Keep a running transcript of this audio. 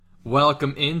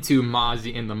Welcome into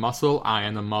Mozzie and the Muscle. I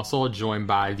am the Muscle, joined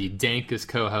by the dankest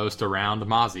co-host around,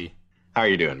 Mozzie. How are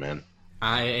you doing, man?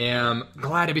 I am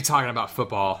glad to be talking about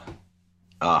football.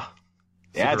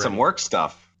 Had some work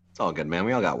stuff. It's all good, man.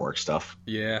 We all got work stuff.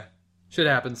 Yeah, shit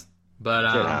happens.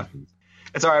 But Shit happens.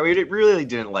 It's all right. We really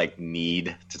didn't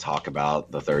need to talk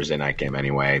about the Thursday night game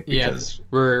anyway. Because,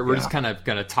 we're just kind of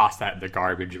gonna toss that in the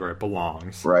garbage where it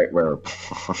belongs. Right where it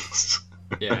belongs.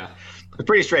 Yeah. It's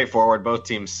pretty straightforward. Both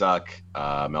teams suck.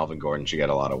 Melvin Gordon should get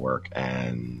a lot of work,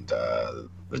 and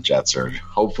the Jets are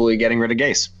hopefully getting rid of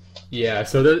Gase. Yeah,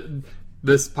 so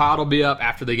this pod will be up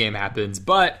after the game happens.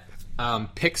 But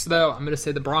picks, though, I'm going to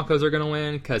say the Broncos are going to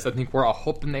win because I think we're all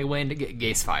hoping they win to get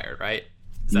Gase fired, right?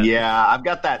 Yeah, I've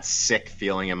got that sick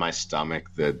feeling in my stomach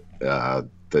that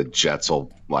the Jets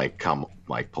will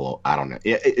pull. I don't know.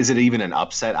 Is it even an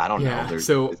upset? I don't know. Is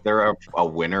there a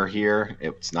winner here?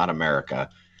 It's not America.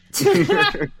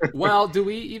 Well, do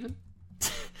we even?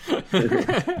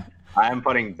 I'm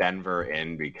putting Denver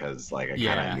in because I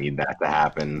kind of need that to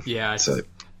happen. Yeah, to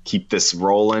keep this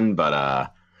rolling.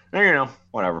 But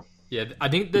whatever. Yeah, I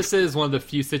think this is one of the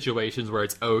few situations where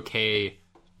it's okay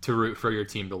to root for your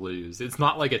team to lose. It's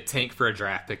not like a tank for a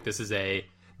draft pick. This is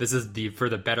for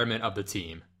the betterment of the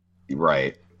team.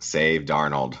 Right. Save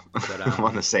Darnold. I'm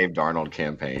on the Save Darnold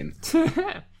campaign.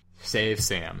 Save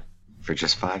Sam. For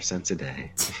just 5 cents a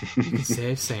day. You can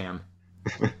save Sam.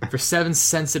 For 7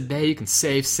 cents a day, you can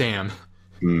save Sam.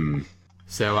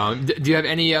 So, do you have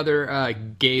any other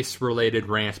Gase-related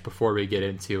rants before we get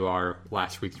into our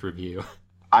last week's review?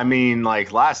 I mean,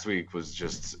 last week was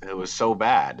it was so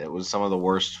bad. It was some of the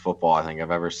worst football I think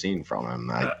I've ever seen from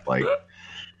him.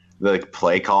 The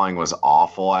play calling was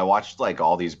awful. I watched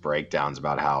all these breakdowns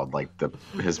about how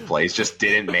his plays just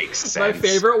didn't make sense. My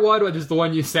favorite one was just the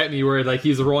one you sent me where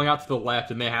he's rolling out to the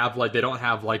left and they don't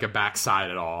have a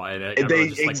backside at all. And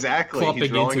exactly.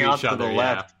 He's rolling out to the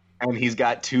left and he's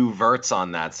got 2 verts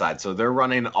on that side. So they're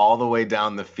running all the way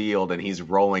down the field and he's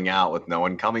rolling out with no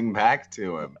one coming back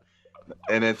to him.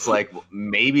 And it's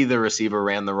maybe the receiver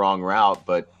ran the wrong route,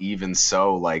 but even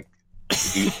so,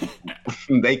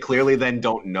 they clearly then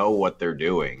don't know what they're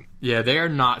doing. Yeah, they are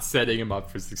not setting him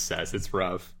up for success. It's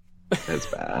rough. It's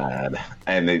bad.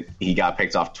 And he got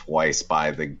picked off twice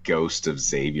by the ghost of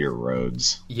Xavier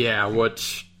Rhodes. Yeah,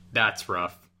 that's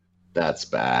rough. That's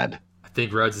bad. I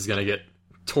think Rhodes is going to get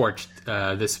torched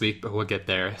this week, but we'll get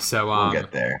there. So we'll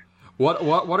get there.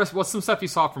 What's some stuff you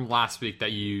saw from last week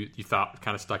that you thought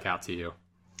kind of stuck out to you?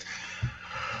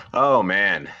 Oh,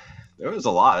 man. There was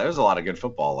a lot of good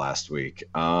football last week.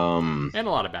 And a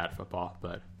lot of bad football,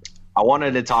 but I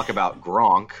wanted to talk about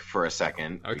Gronk for a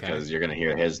second because you're going to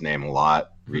hear his name a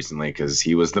lot recently because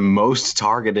he was the most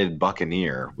targeted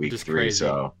Buccaneer week 3. Crazy.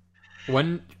 So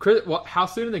how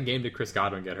soon in the game did Chris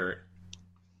Godwin get hurt?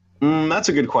 That's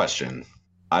a good question.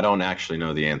 I don't actually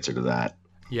know the answer to that.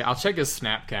 Yeah, I'll check his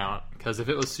snap count because if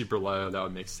it was super low, that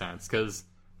would make sense because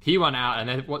he went out and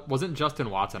then wasn't Justin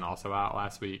Watson also out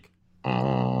last week?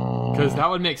 Because that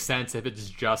would make sense if it's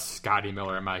just Scotty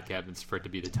Miller and Mike Evans for it to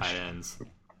be the tight ends.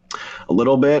 A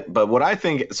little bit, but I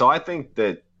think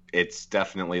that it's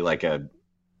definitely a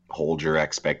hold your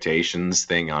expectations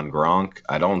thing on Gronk.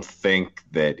 I don't think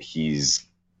that he's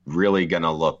really going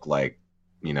to look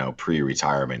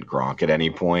pre-retirement Gronk at any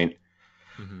point.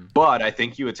 Mm-hmm. But I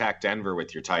think you attack Denver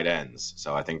with your tight ends.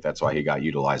 So I think that's why he got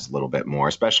utilized a little bit more,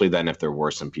 especially then if there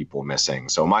were some people missing.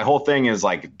 So my whole thing is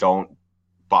don't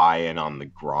buy in on the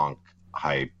Gronk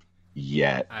hype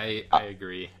yet. I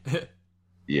agree.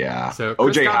 Yeah. So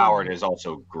OJ Howard is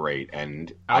also great,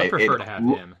 and I would prefer to have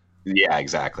him. Yeah,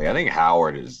 exactly. I think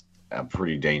Howard is a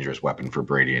pretty dangerous weapon for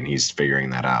Brady, and he's figuring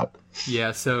that out.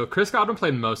 Yeah. So Chris Godwin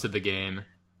played most of the game,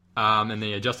 and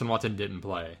then Justin Watson didn't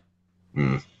play.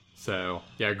 So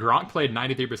yeah, Gronk played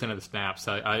 93% of the snaps.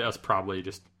 I was probably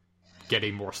just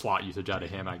getting more slot usage out of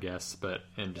him, I guess,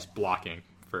 and just blocking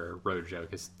for Rojo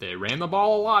because they ran the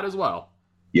ball a lot as well.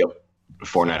 Yep.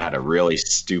 Fournette had a really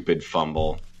stupid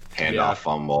handoff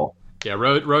fumble. Yeah,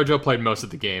 Rojo played most of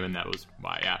the game, and that was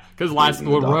why. Yeah, because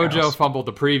when Rojo fumbled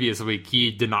the previous week,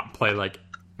 he did not play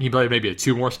he played maybe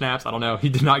 2 more snaps. I don't know. He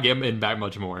did not get in back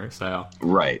much more. So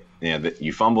right, yeah,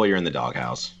 you fumble, you're in the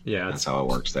doghouse. Yeah, that's how it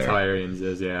works there. That's how Arians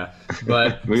is. Yeah,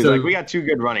 but we got 2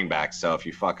 good running backs, so if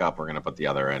you fuck up, we're gonna put the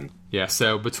other in. Yeah.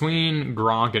 So between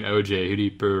Gronk and OJ, who do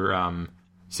you prefer?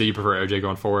 So you prefer OJ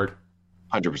going forward?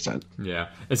 100%. Yeah.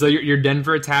 And so your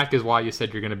Denver attack is why you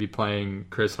said you're going to be playing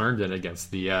Chris Herndon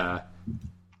against the, I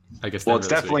guess. Well, it's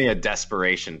definitely a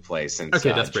desperation play since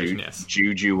desperation, yes.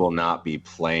 Juju will not be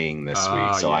playing this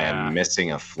week, so I am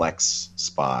missing a flex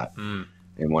spot in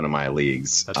one of my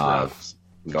leagues. That's rough.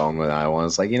 going with Iowa.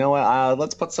 It's like, you know what?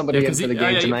 Let's put somebody in for the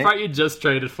game you tonight. thought you just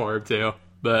traded for him too,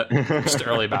 but just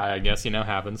early buy, I guess.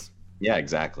 Happens. Yeah,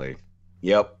 exactly.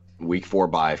 Yep. Week 4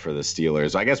 bye for the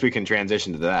Steelers. I guess we can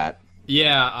transition to that.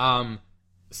 Yeah.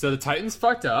 So the Titans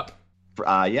fucked up.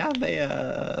 Yeah,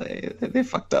 they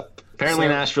fucked up. Apparently,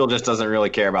 Nashville just doesn't really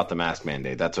care about the mask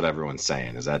mandate. That's what everyone's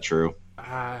saying. Is that true?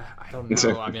 I don't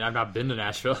know. I mean, I've not been to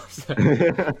Nashville. So.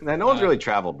 No one's really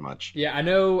traveled much. Yeah, I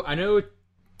know.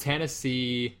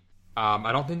 Tennessee.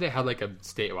 I don't think they had like a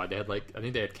statewide. They had I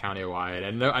think they had countywide.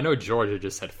 And I know Georgia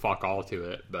just said fuck all to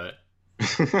it, but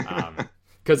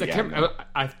because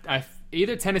I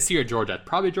either Tennessee or Georgia,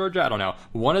 probably Georgia. I don't know.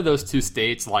 One of those two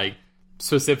states, like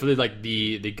specifically, like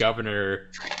the governor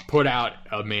put out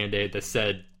a mandate that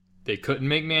said they couldn't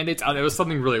make mandates. It was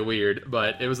something really weird,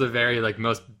 but it was a very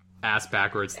most ass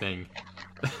backwards thing.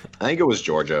 I think it was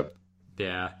Georgia.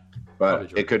 Yeah,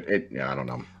 but it could. Yeah, I don't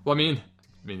know. Well, I mean,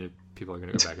 people are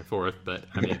going to go back and forth, but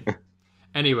I mean,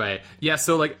 anyway, yeah.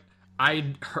 So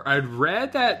I'd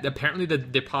read that apparently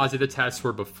the positive tests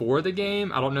were before the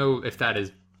game. I don't know if that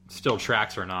is still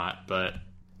tracks or not, but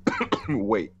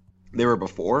wait, they were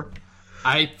before?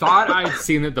 I thought I'd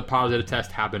seen that the positive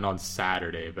test happened on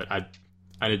Saturday, but I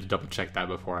need to double check that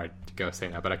before I go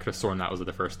saying that. But I could have sworn that was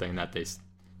the first thing that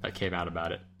came out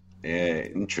about it.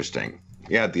 Interesting.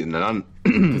 Yeah,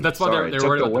 that's why they're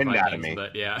worried about the Vikings, out of me.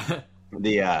 But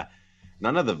yeah,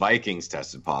 none of the Vikings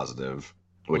tested positive,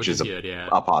 which is good,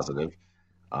 a positive.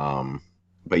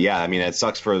 But yeah, I mean, it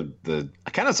sucks for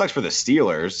it kind of sucks for the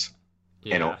Steelers,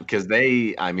 because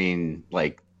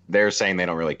they're saying they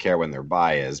don't really care when their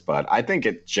bye is, but I think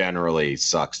it generally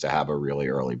sucks to have a really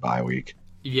early bye week.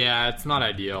 Yeah, it's not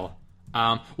ideal.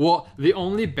 Well, the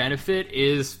only benefit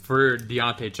is for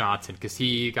Deontay Johnson because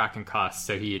he got concussed,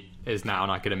 so he is now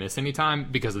not going to miss any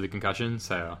time because of the concussion.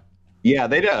 So yeah,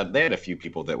 they had a few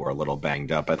people that were a little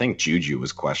banged up. I think Juju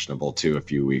was questionable too a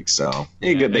few weeks, so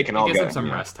they can all get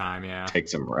some rest time. Yeah, take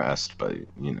some rest, but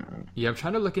Yeah, I'm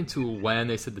trying to look into when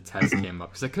they said the test came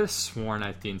up because I could have sworn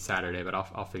I'd seen Saturday, but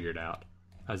I'll figure it out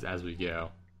as we go.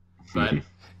 But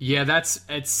yeah,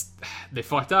 they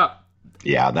fucked up.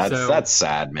 Yeah, that's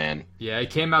sad, man. Yeah, it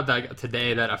came out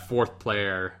today that a fourth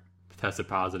player tested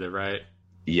positive, right?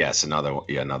 Yes, another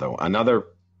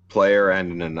player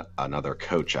and another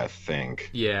coach, I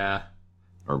think. Yeah.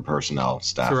 Or personnel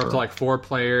staff. So we're up to 4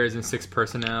 players and 6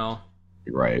 personnel.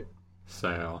 Right.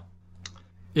 So,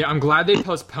 yeah, I'm glad they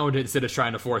postponed it instead of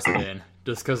trying to force it in,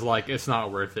 just because it's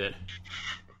not worth it.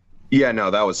 Yeah,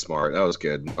 no, that was smart. That was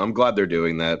good. I'm glad they're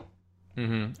doing that.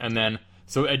 Mm-hmm. And then.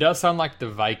 So it does sound like the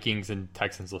Vikings and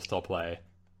Texans will still play.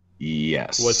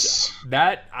 Yes.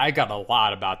 I got a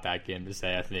lot about that game to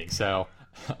say, I think. So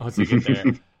once we get there.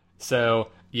 So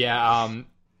yeah,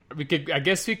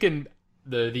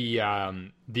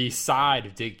 the side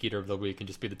of Dig Eater of the week can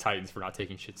just be the Titans for not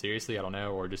taking shit seriously. I don't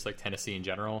know, or just Tennessee in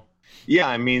general. Yeah,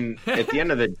 I mean, at the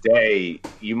end of the day,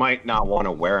 you might not want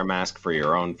to wear a mask for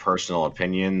your own personal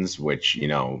opinions, which,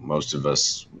 most of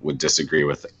us would disagree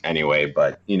with anyway.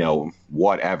 But,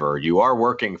 whatever. You are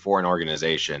working for an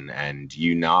organization, and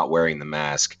you not wearing the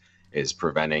mask is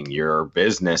preventing your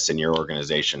business and your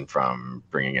organization from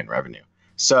bringing in revenue.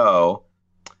 So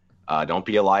don't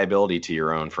be a liability to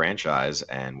your own franchise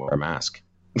and wear a mask.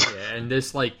 Yeah, and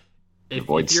this, if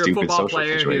you're a football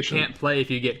player who can't play if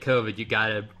you get COVID, you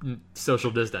gotta social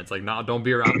distance. Don't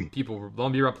be around people.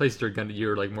 Don't be around places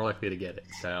you're more likely to get it.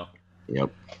 So,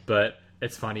 yep. But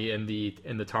it's funny in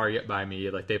the Target by me,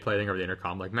 they play thing over the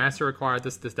intercom, masks are required,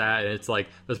 this, that, and it's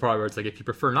that's probably where it's if you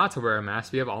prefer not to wear a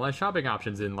mask, we have online shopping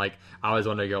options. And I always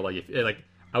want to go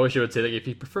I wish it would say if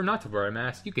you prefer not to wear a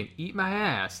mask, you can eat my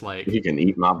ass. You can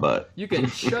eat my butt. You can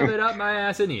shove it up my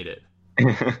ass and eat it.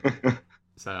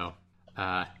 So.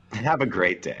 Have a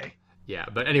great day. Yeah,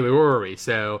 but anyway, where were we?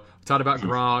 So we talked about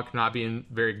Gronk not being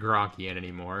very Gronkian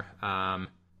anymore. And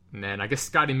then I guess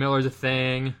Scotty Miller's a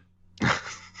thing.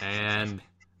 And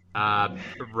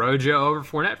Rojo over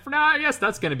Fournette. For now, I guess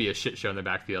that's going to be a shit show in the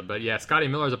backfield. But yeah, Scotty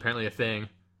Miller's apparently a thing.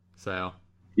 So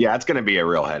yeah, it's going to be a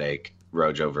real headache.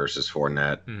 Rojo versus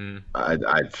Fournette. Mm-hmm.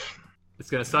 It's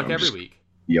going to suck every week.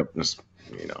 Yep. Just,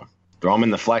 throw them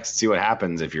in the flex and see what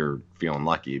happens if you're feeling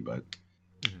lucky. But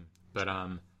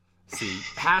see,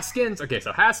 Haskins. Okay,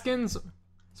 so Haskins.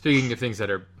 Speaking of things that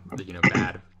are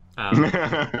bad,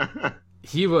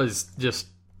 he was just.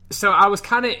 So I was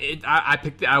kind of. I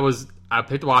picked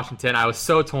Washington. I was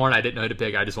so torn. I didn't know who to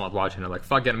pick. I just wanted Washington.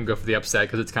 Fuck it, I'm gonna go for the upset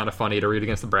because it's kind of funny to root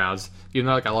against the Browns. Even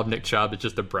though I love Nick Chubb, it's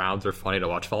just the Browns are funny to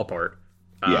watch fall apart.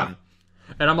 Yeah.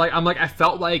 And I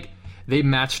felt like they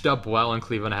matched up well in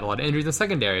Cleveland. Had a lot of injuries in the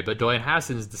secondary, but Dwayne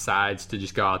Haskins decides to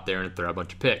just go out there and throw a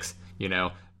bunch of picks.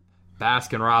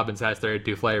 Baskin Robbins has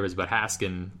 32 flavors, but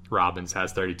Haskin Robbins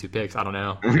has 32 picks. I don't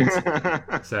know.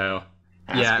 So,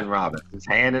 Baskin Robbins is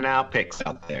handing out picks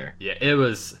out there. Yeah, it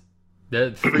was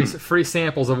the free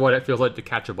samples of what it feels like to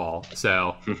catch a ball.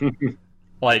 So,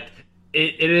 like,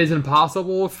 it is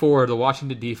impossible for the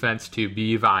Washington defense to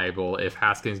be viable if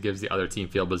Haskins gives the other team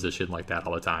field position like that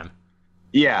all the time.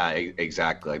 Yeah,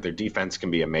 exactly. Like, their defense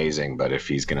can be amazing, but if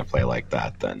he's going to play like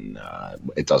that, then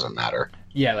it doesn't matter.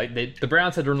 Yeah, like the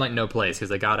Browns had to run like no plays because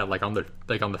they got it like on the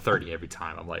 30 every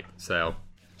time. I'm like, so.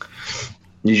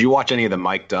 Did you watch any of the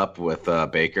mic'd up with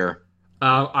Baker?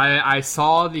 I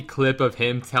saw the clip of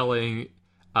him telling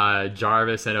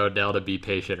Jarvis and Odell to be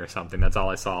patient or something. That's all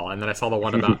I saw, and then I saw the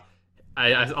one about.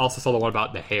 I also saw the one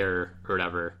about the hair or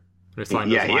whatever.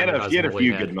 Yeah, he had a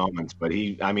few good moments, but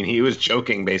he was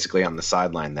joking basically on the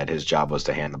sideline that his job was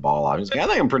to hand the ball off. He's like, I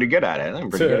think I'm pretty good at it. I think I'm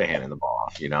pretty good at handing the ball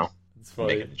off, It's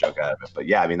funny. Making a joke out of it. But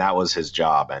yeah, I mean, that was his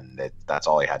job, and that's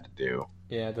all he had to do.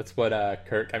 Yeah, that's what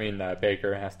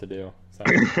Baker has to do. So.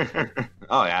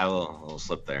 Oh yeah, a little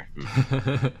slip there.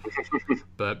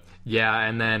 But yeah,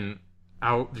 and then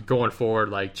going forward,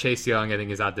 like Chase Young, I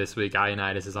think is out this week.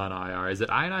 Ioannidis is on IR. Is it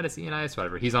Ioannidis?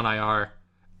 Whatever. He's on IR,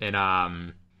 and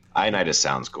Ioannidis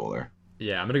sounds cooler.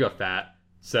 Yeah, I'm gonna go with that.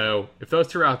 So if those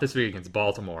two are out this week against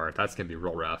Baltimore, that's gonna be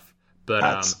real rough. But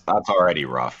that's already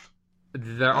rough.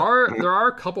 There are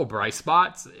a couple bright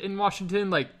spots in Washington.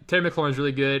 Like Terry McLaurin's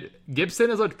really good. Gibson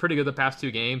has looked pretty good the past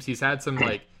 2 games. He's had some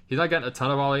he's not gotten a ton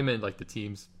of volume, and like the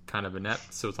team's kind of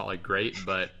inept, so it's not like great.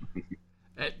 But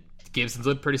Gibson's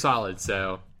looked pretty solid.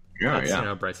 So that's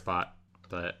a bright spot.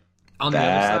 But on the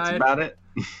other side, that's about it.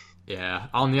 Yeah,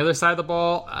 on the other side of the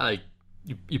ball,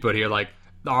 you put here like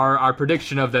our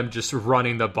prediction of them just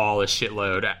running the ball a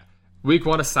shitload. Week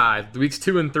 1 aside, weeks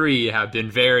 2 and 3 have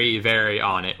been very, very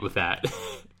on it with that.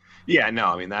 Yeah, no,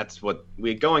 I mean, that's what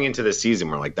going into the season,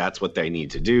 we're like, that's what they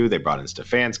need to do. They brought in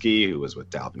Stefanski, who was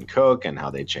with Dalvin Cook, and how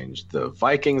they changed the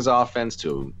Vikings offense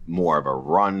to more of a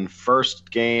run-first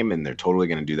game, and they're totally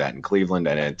going to do that in Cleveland,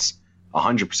 and it's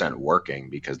 100% working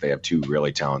because they have 2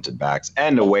 really talented backs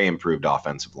and a way improved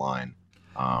offensive line.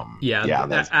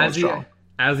 That's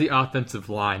as the offensive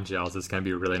line gels, it's going to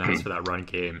be really nice for that run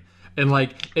game. And,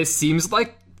 it seems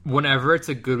like whenever it's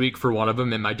a good week for one of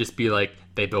them, it might just be like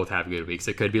they both have good weeks.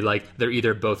 It could be like they're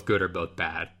either both good or both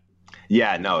bad.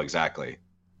 Yeah, no, exactly.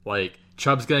 Like,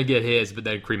 Chubb's going to get his, but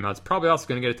then Kareem Hunt's probably also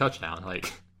going to get a touchdown.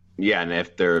 Yeah, and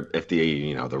if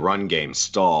the run game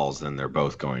stalls, then they're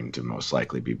both going to most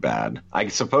likely be bad. I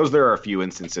suppose there are a few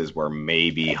instances where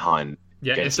maybe Hunt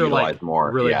gets utilized more.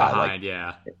 Really behind,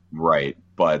 Right,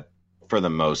 but for the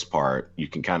most part, you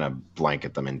can kind of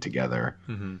blanket them in together.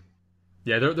 Mm-hmm.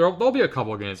 Yeah, there'll be a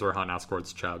couple of games where Hunt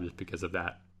outscores Chubb just because of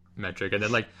that metric. And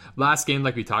then, last game,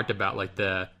 we talked about,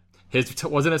 his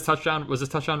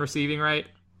touchdown receiving, right?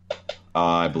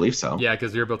 I believe so. Yeah,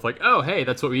 because we were both like, oh, hey,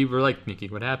 that's what we were,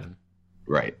 thinking would happen.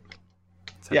 Right.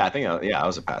 Yeah, I think, I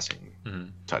was a passing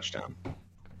touchdown.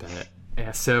 But,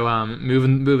 yeah, so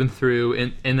moving through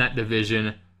in that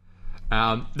division,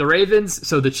 the Ravens,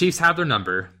 so the Chiefs have their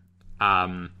number.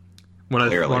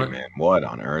 Clearly, man, what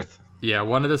on earth? Yeah,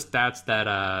 one of the stats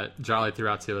that Jolly threw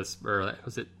out to us, or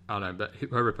was it? I don't know, but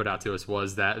whoever put out to us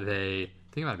was that I think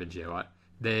it might have been J. Watt.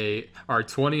 They are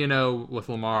 20-0 with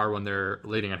Lamar when they're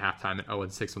leading at halftime and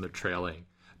 0-6 when they're trailing.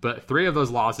 But 3 of those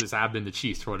losses have been the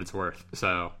Chiefs for what it's worth.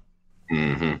 So they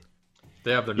have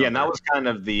their number. Yeah, and that was kind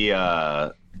of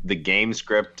the game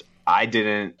script I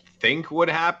didn't think would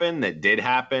happen. That did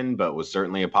happen, but was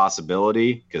certainly a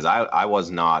possibility because I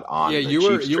was not on. Yeah,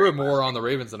 the you were more on the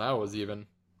Ravens than I was even.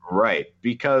 Right,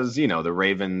 because the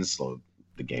Ravens slowed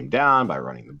the game down by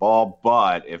running the ball,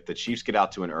 but if the Chiefs get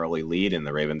out to an early lead and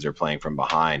the Ravens are playing from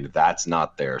behind, that's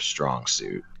not their strong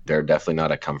suit. They're definitely not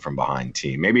a come from behind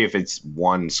team. Maybe if it's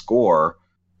one score,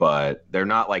 but they're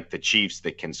not like the Chiefs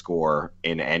that can score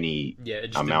in any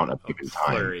amount of given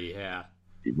time. Flurry, yeah.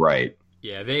 Right.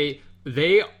 Yeah,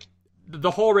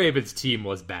 the whole Ravens team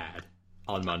was bad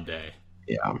on Monday.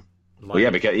 Yeah.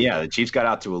 Because the Chiefs got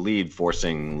out to a lead,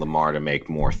 forcing Lamar to make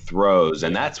more throws,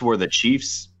 and that's where the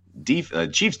Chiefs'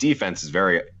 defense is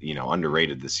very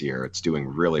underrated this year. It's doing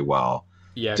really well,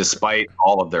 despite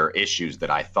all of their issues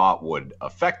that I thought would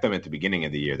affect them at the beginning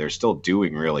of the year. They're still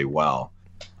doing really well.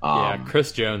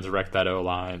 Chris Jones wrecked that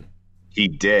O-line. He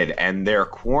did, and their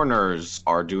corners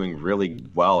are doing really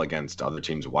well against other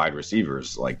teams' wide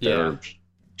receivers. They're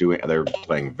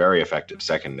playing very effective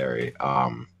secondary.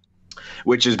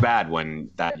 Which is bad when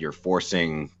you're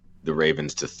forcing the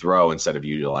Ravens to throw instead of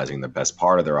utilizing the best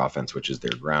part of their offense, which is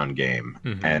their ground game,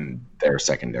 and their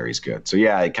secondary is good. So,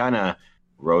 yeah, it kind of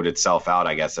wrote itself out,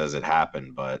 I guess, as it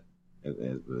happened, but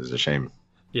it was a shame.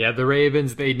 Yeah, the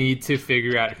Ravens, they need to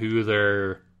figure out who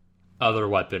their other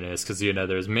weapon is, because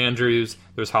there's Mandrews,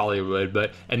 there's Hollywood,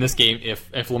 but in this game,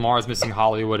 if Lamar is missing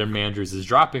Hollywood and Mandrews is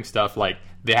dropping stuff, like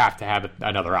they have to have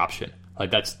another option. Like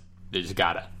they just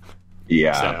gotta.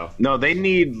 Yeah. So. No, they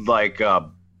need like a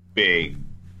big,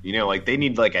 like they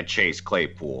need like a Chase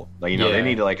Claypool. Like they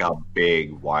need like a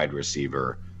big wide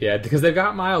receiver. Yeah, because they've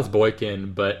got Miles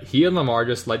Boykin, but he and Lamar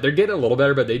just like they're getting a little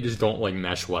better, but they just don't like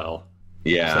mesh well.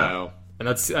 Yeah. So, and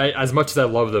that's as much as I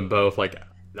love them both, like.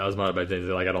 That was one of my things.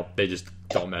 Like they just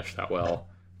don't mesh that well.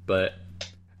 But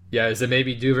yeah, is it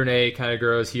maybe Duvernay kind of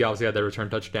grows? He obviously had that return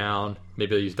touchdown.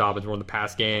 Maybe they use Dobbins more in the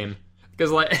pass game because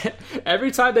like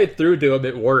every time they threw to him,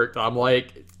 it worked. I'm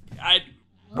like, I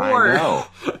know.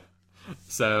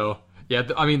 So yeah,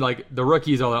 I mean, like the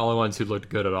rookies are the only ones who looked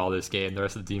good at all this game. The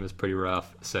rest of the team was pretty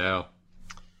rough. So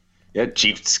yeah,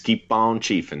 Chiefs keep on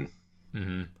chiefing.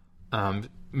 Mm-hmm.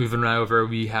 Moving right over,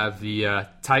 we have the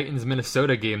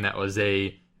Titans-Minnesota game that was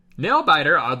a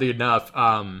nail-biter, oddly enough.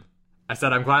 I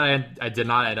said I'm glad I did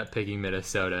not end up picking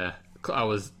Minnesota. I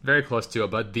was very close to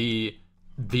it, but the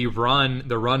run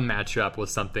matchup was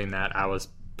something that I was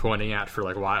pointing at for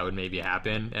like why it would maybe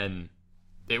happen, and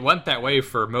it went that way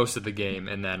for most of the game,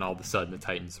 and then all of a sudden the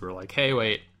Titans were like, hey,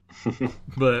 wait.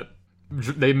 But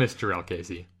they missed Jurrell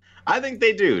Casey. I think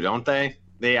they do, don't they?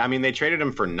 They traded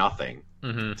him for nothing.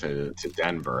 Mm-hmm. To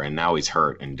Denver, and now he's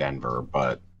hurt in Denver.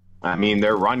 But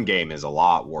their run game is a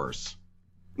lot worse.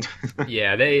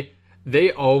 Yeah,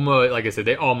 they almost, like I said,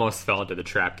 they almost fell into the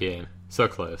trap game. So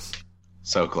close.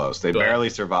 They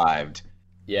barely survived.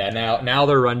 Yeah, now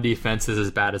their run defense is as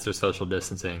bad as their social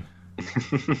distancing.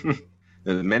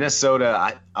 The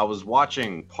Minnesota, I was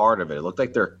watching part of it. It looked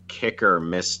like their kicker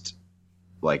missed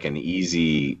like an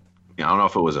easy. I don't know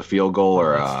if it was a field goal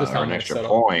or an extra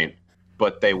point.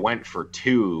 But they went for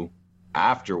 2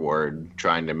 afterward,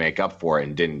 trying to make up for it,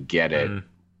 and didn't get it.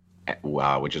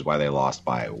 Which is why they lost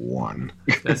by 1.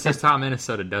 That's just how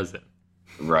Minnesota does it.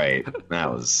 Right.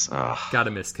 That was... Gotta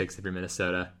miss kicks if you're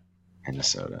Minnesota.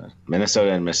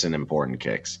 Minnesota and missing important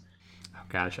kicks. Oh,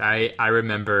 gosh. I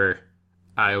remember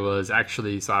I was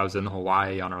in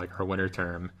Hawaii on our winter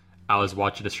term. I was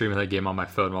watching a stream of that game on my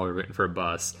phone while we were waiting for a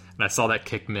bus, and I saw that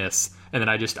kick miss, and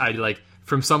then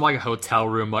from some hotel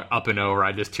room up and over,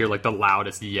 I just hear the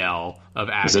loudest yell of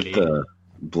agony. Is it the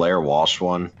Blair Walsh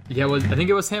one? Yeah, I think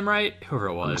it was him, right? Whoever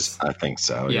it was. I think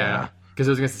so. Yeah, because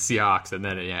it was against the Seahawks, and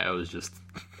then it was just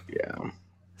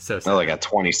so sad. Like a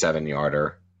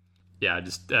 27-yarder. Yeah,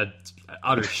 just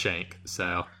utter shank.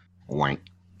 So wank.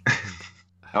 I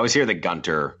always hear the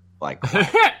Gunter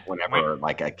whenever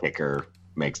a kicker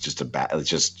makes just it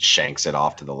just shanks it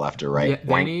off to the left or right.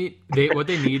 Yeah, what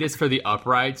they need is for the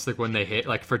uprights, when they hit,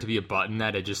 for it to be a button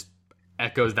that it just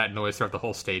echoes that noise throughout the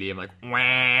whole stadium, wank.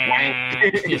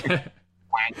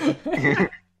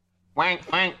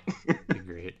 Wank, wank.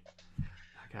 Great.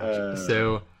 Gotcha.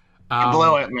 So,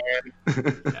 blow it,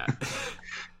 man. Yeah.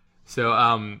 So,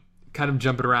 kind of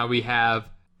jumping around, we have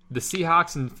the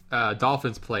Seahawks and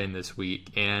Dolphins playing this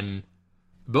week, and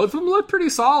both of them look pretty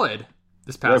solid.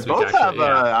 This past week, actually,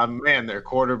 their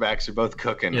quarterbacks are both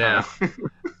cooking. Yeah, huh?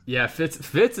 Yeah.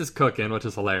 Fitz is cooking, which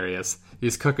is hilarious.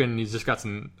 He's cooking. He's just got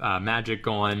some magic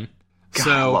going. God,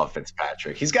 I love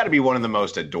Fitzpatrick. He's got to be one of the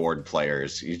most adored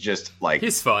players. He's just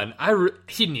he's fun.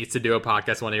 He needs to do a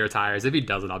podcast when he retires. If he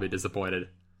doesn't, I'll be disappointed.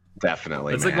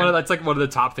 Definitely, it's one of the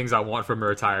top things I want from a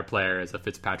retired player is a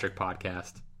Fitzpatrick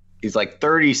podcast. He's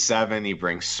 37. He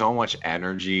brings so much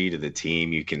energy to the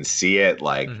team. You can see it,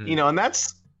 and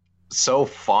that's so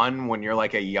fun when you're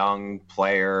a young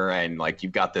player and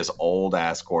you've got this old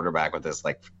ass quarterback with this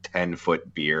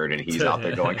 10-foot beard and he's out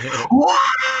there going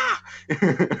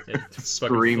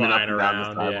screaming up and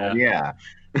down the sideline. Yeah.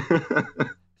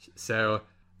 So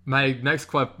my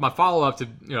follow up to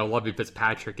Lovey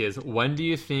Fitzpatrick is, when do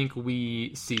you think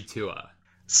we see Tua?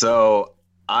 So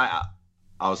I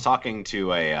was talking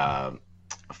to a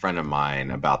friend of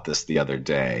mine about this the other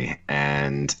day,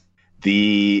 and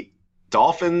the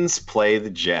Dolphins play the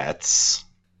Jets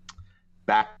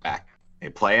back. They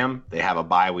play them. They have a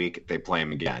bye week. They play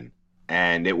them again.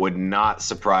 And it would not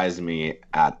surprise me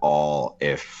at all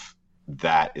if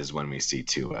that is when we see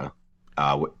Tua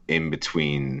in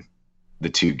between the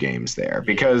 2 games there.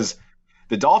 Because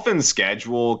the Dolphins'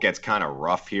 schedule gets kind of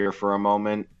rough here for a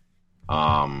moment. They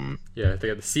got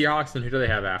the Seahawks, and who do they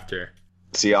have after?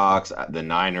 Seahawks, the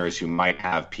Niners, who might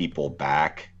have people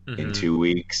back in 2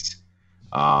 weeks.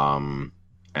 And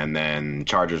then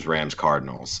Chargers, Rams,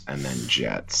 Cardinals, and then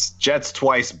Jets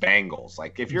twice, Bengals.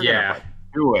 If you're gonna put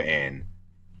Tua in,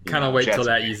 kind of wait till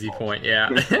that easy point. Yeah.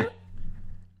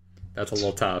 That's a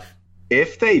little tough.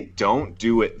 if they don't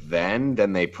do it then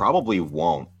they probably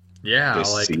won't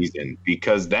this season,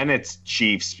 because then it's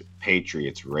Chiefs,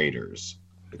 Patriots, Raiders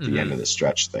at the end of the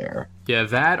stretch there. Yeah,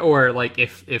 that, or like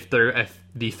if the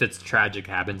Fitztragic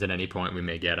happens at any point, we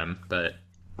may get him. But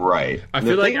right, I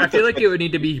feel like it would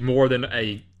need to be more than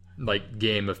a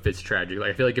game of Fitztragic. Like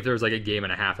I feel like if there was like a game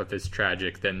and a half of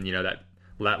Fitztragic, then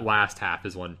that last half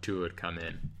is when Tua would come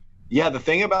in. Yeah, the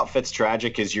thing about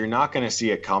Fitztragic is you're not going to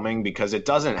see it coming because it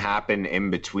doesn't happen in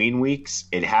between weeks.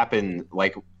 It happened,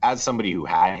 like, as somebody who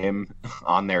had him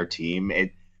on their team,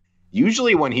 it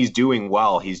usually when he's doing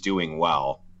well, he's doing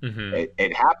well. Mm-hmm.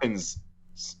 It happens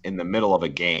in the middle of a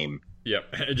game.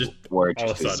 Yep, it just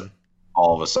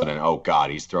all of a sudden, oh God,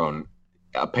 he's thrown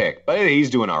a pick, but he's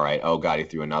doing all right. Oh God, he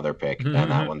threw another pick, mm-hmm. and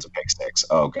that one's a pick six.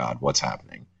 Oh God, what's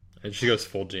happening? And she goes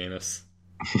full Jameis.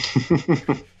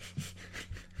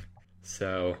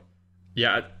 So,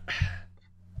 yeah,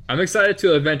 I'm excited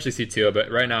to eventually see Tua, but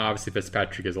right now, obviously,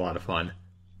 Fitzpatrick is a lot of fun.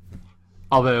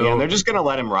 Although, they're just gonna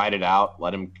let him ride it out.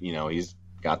 Let him, he's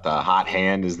got the hot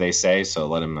hand, as they say. So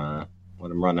let him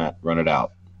run it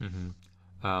out. Mm-hmm.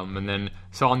 And then,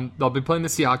 they'll be playing the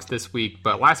Seahawks this week,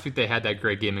 but last week they had that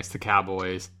great game against the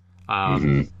Cowboys.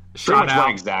 Pretty much went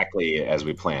exactly as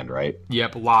we planned, right?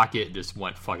 Yep, Lockett just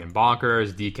went fucking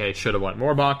bonkers. DK should have went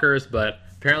more bonkers, but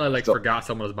apparently forgot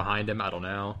someone was behind him. I don't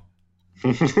know.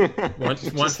 went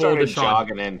full started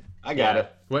jogging in. I got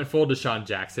it. Went full Deshaun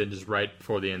Jackson just right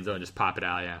before the end zone, just pop it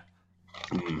out. Yeah.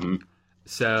 Mm-hmm.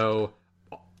 So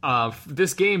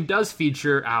this game does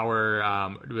feature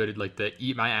our the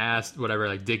Eat My Ass, whatever,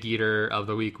 like Dick Eater of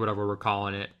the week, whatever we're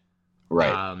calling it.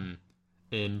 Right.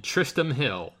 In Tristram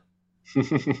Hill.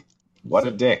 What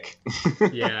a dick.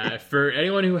 Yeah, for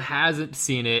anyone who hasn't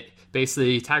seen it,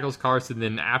 basically he tackles Carson,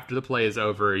 then after the play is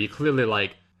over, he clearly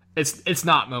it's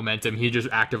not momentum. He just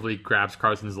actively grabs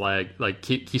Carson's leg,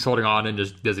 keeps holding on and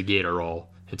just does a gator roll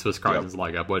and twists Carson's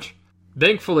leg up, which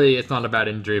thankfully it's not a bad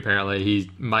injury. Apparently he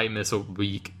might miss a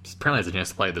week. He apparently has a chance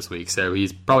to play this week, so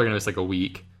he's probably going to miss a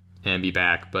week and be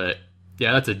back. But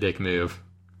yeah, that's a dick move.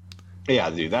 Yeah,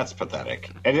 dude, that's pathetic.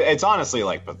 It's honestly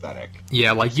pathetic.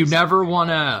 Yeah, you never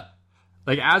want to,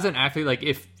 as an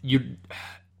athlete,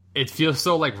 it feels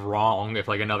so wrong if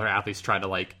another athlete's trying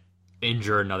to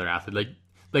injure another athlete.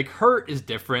 Hurt is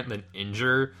different than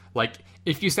injure.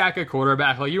 If you sack a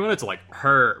quarterback, you want it to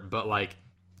hurt, but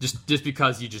just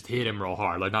because you just hit him real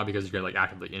hard, not because you're gonna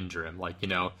actively injure him.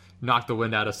 Knock the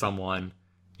wind out of someone.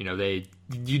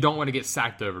 You don't want to get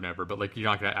sacked over and over, but you're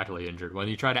not gonna actively injured. When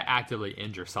you try to actively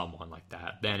injure someone like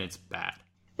that, then it's bad.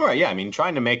 Right? Yeah, I mean,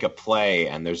 trying to make a play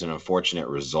and there's an unfortunate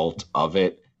result of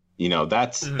it.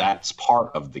 That's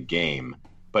part of the game.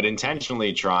 But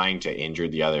intentionally trying to injure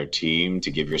the other team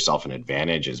to give yourself an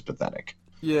advantage is pathetic.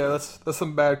 Yeah, that's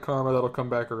some bad karma that'll come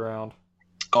back around.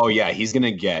 Oh yeah, he's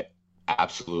gonna get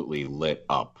absolutely lit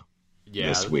up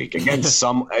this week against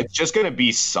it's just gonna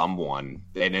be someone,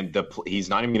 and he's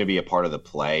not even gonna be a part of the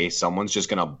play. Someone's just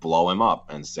gonna blow him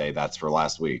up and say that's for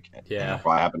last week. Yeah, and it'll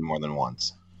probably happen more than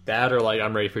once. That, or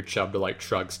I'm ready for Chubb to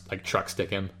truck stick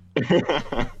him.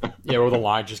 Yeah, or the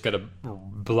line just gonna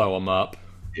blow him up.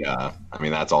 Yeah, I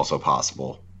mean that's also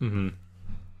possible. Mm-hmm.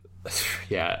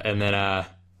 Yeah, and then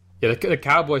the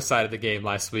Cowboys side of the game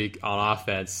last week on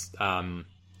offense,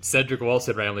 Cedric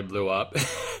Wilson randomly blew up,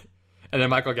 and then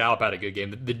Michael Gallup had a good game.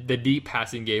 The deep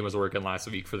passing game was working last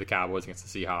week for the Cowboys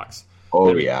against the Seahawks.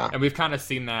 And we've kind of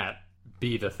seen that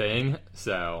be the thing.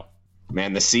 So,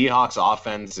 man, the Seahawks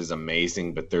offense is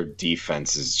amazing, but their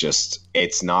defense is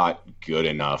it's not good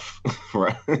enough.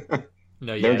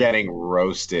 They're getting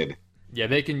roasted. Yeah,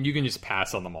 you can just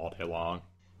pass on them all day long.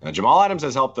 Now, Jamal Adams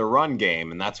has helped the run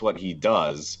game, and that's what he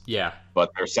does. Yeah.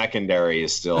 But their secondary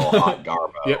is still hot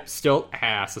garbo. Yep, still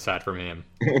ass aside from him.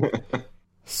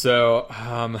 So,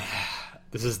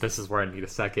 this is where I need a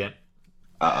second.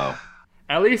 Uh-oh.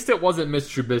 At least it wasn't Mitch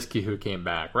Trubisky who came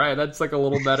back, right? That's a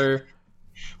little better.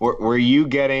 Were you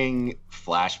getting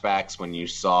flashbacks when you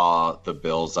saw the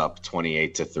Bills up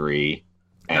 28-3?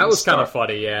 That was kind of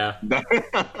funny, yeah.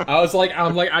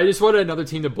 I just wanted another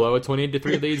team to blow a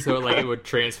 28-3 lead so it would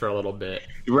transfer a little bit.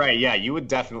 Right, yeah, you would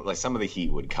definitely, some of the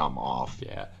heat would come off.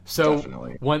 Yeah. So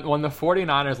definitely. when the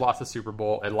 49ers lost the Super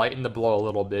Bowl, it lightened the blow a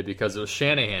little bit because it was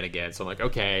Shanahan again. So I'm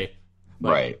okay.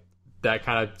 Right. That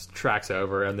kind of tracks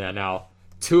over, and then now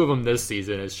two of them this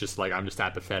season is just I'm just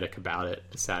apathetic about it,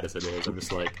 as sad as it is. I'm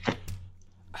just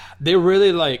they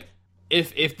really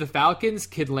If the Falcons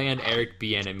could land Eric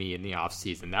Bieniemy in the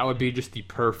offseason, that would be just the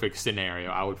perfect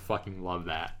scenario. I would fucking love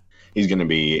that. He's going to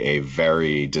be a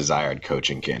very desired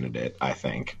coaching candidate, I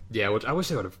think. Yeah, which I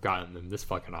wish I would have gotten him this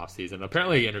fucking offseason.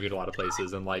 Apparently he interviewed a lot of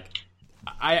places, and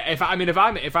if I'm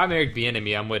Eric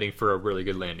Bieniemy, I'm waiting for a really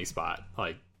good landing spot.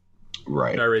 Like,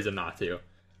 Right. no reason not to.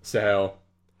 So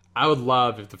I would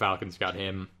love if the Falcons got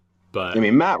him, but I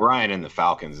mean, Matt Ryan and the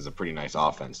Falcons is a pretty nice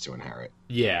offense to inherit.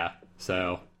 yeah.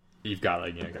 So you've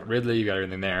got you got Ridley, you got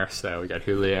everything there. So we got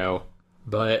Julio,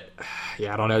 but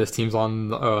yeah, I don't know. This team's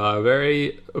on a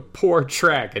very poor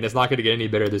track, and it's not going to get any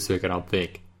better this week, I don't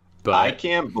think. But I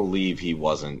can't believe he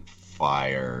wasn't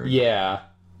fired. Yeah.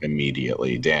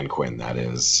 Immediately, Dan Quinn, that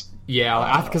is.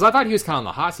 Yeah, because I thought he was kind of on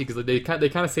the hot seat because they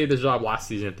kind of saved his job last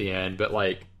season at the end, but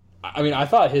like, I mean, I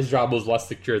thought his job was less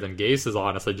secure than Gase's,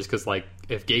 honestly, just because like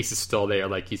if Gase is still there,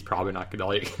 like he's probably not gonna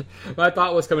like. My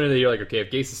thought was coming into the year like, okay,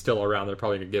 if Gase is still around, they're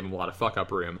probably gonna give him a lot of fuck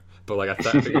up room, but like I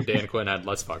figured Dan Quinn had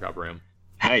less fuck up room.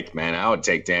 Heck, man, I would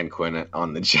take Dan Quinn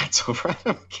on the Jets over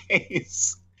Adam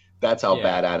Gase. That's how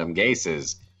bad Adam Gase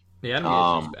is. Yeah, Adam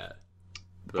Gase is bad.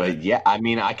 But yeah, I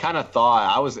mean, I kind of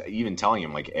thought, I was even telling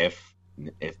him, like, if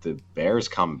the Bears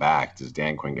come back, does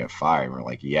Dan Quinn get fired? And we're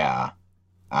like, yeah.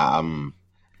 Waiting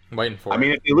for it. I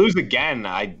mean, if they lose again,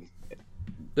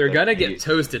 they're going to get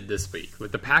toasted this week.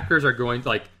 Like, the Packers are going,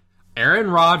 like, Aaron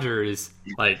Rodgers,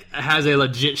 like, has a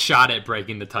legit shot at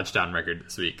breaking the touchdown record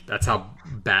this week. That's how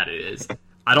bad it is.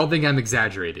 I don't think I'm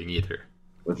exaggerating either.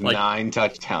 With like, 9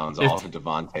 touchdowns, all for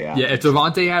Davante Adams. Yeah, if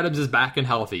Davante Adams is back and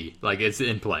healthy, like it's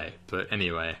in play. But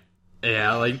anyway,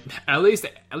 yeah, like at least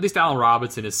Allen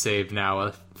Robinson is saved now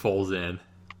with Foles in.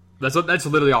 That's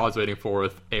literally all I was waiting for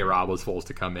with A-Rob was Foles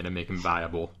to come in and make him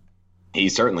viable. He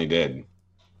certainly did.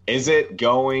 Is it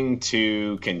going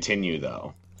to continue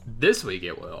though? This week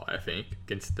it will, I think,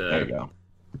 against the. There you go.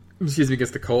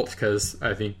 Against the Colts because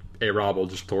I think A-Rob will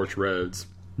just torch Rhodes.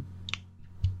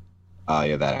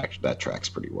 Yeah, that tracks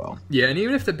pretty well. Yeah, and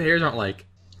even if the Bears aren't like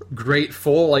great,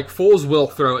 Foles will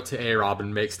throw it to A-Rob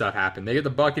and make stuff happen. They get the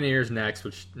Buccaneers next,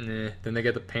 which then they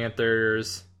get the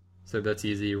Panthers, so that's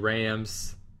easy.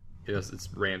 Rams, it's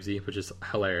Ramsey, which is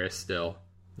hilarious still.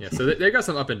 Yeah, so they got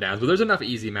some up and downs, but there's enough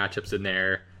easy matchups in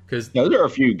there because there are a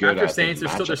few good. After Saints,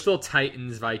 there's still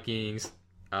Titans, Vikings,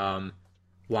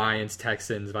 Lions,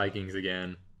 Texans, Vikings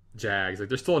again, Jags. Like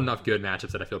there's still enough good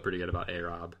matchups that I feel pretty good about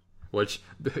A-Rob. Which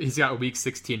he's got a Week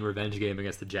 16 revenge game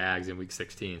against the Jags in Week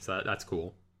 16, so that's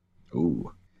cool.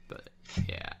 Ooh, but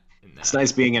yeah, it's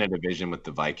nice being in a division with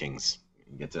the Vikings.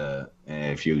 You get to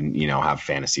if you have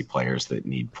fantasy players that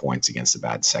need points against a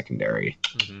bad secondary.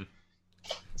 Mm-hmm.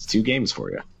 It's 2 games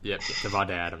for you. Yep,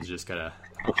 Davante Adams just gotta.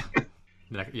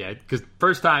 Yeah, because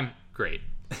first time great.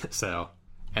 So,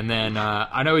 and then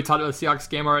I know we talked about the Seahawks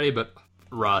game already, but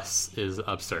Russ is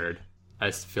absurd. I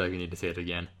just feel like we need to say it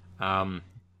again.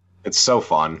 It's so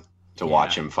fun to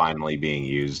watch him finally being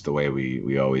used the way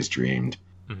we always dreamed.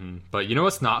 Mm-hmm. But you know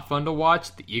what's not fun to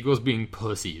watch? The Eagles being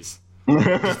pussies.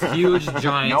 Just huge,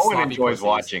 giant. No one enjoys pussies.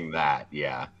 watching that.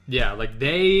 Yeah. Yeah, like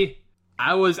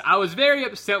I was very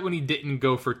upset when he didn't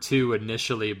go for 2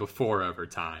 initially before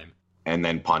overtime. And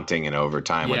then punting in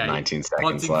overtime with 19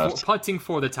 seconds left. Punting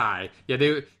for the tie.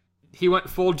 Yeah, he went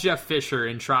full Jeff Fisher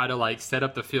and tried to like set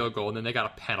up the field goal, and then they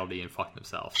got a penalty and fucked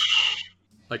themselves.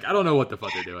 Like, I don't know what the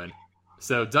fuck they're doing.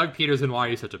 So, Doug Peterson, why are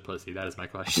you such a pussy? That is my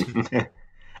question.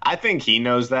 I think he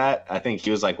knows that. I think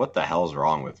he was like, what the hell's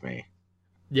wrong with me?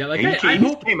 Yeah, like, he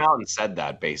came out and said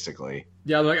that, basically.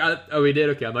 Yeah, like, he did?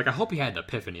 Okay. I'm like, I hope he had an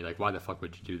epiphany. Like, why the fuck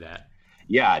would you do that?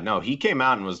 Yeah, no, he came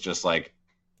out and was just like,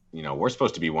 we're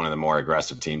supposed to be one of the more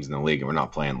aggressive teams in the league, and we're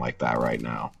not playing like that right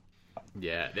now.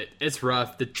 Yeah, it's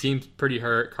rough. The team's pretty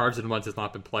hurt. Carson Wentz has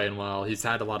not been playing well. He's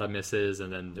had a lot of misses,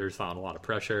 and then there's not a lot of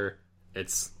pressure.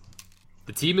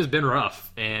 The team has been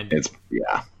rough, and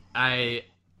wasn't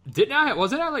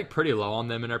I like pretty low on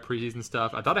them in our preseason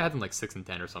stuff? I thought I had them like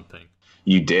 6-10 or something.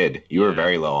 You did. You were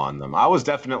very low on them. I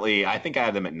think I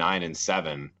had them at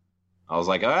 9-7. I was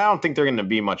like, I don't think they're going to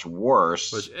be much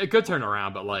worse. Which it could turn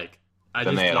around, but like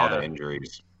then they had all the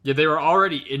injuries. Yeah, they were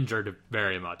already injured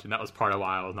very much, and that was part of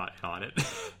why I was not in on it.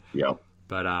 Yeah.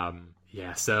 But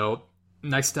so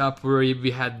next up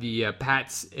we had the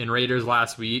Pats and Raiders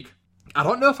last week. I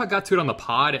don't know if I got to it on the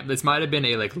pod. This might have been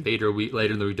a like later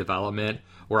in the week development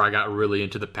where I got really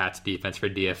into the Pats defense for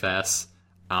DFS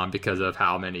because of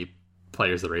how many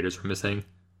players the Raiders were missing.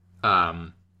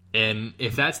 And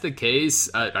if that's the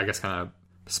case, I guess kind of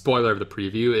spoiler of the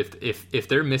preview. If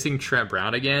they're missing Trent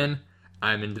Brown again,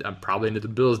 I'm probably into the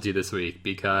Bills D this week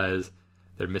because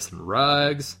they're missing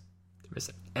Ruggs, they're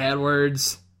missing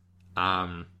Edwards.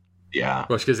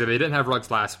 Which because they didn't have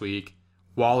Ruggs last week,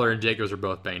 Waller and Jacobs are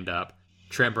both banged up.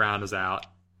 Trent Brown was out,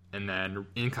 and then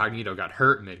Incognito got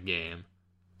hurt mid-game.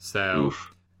 So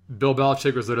Bill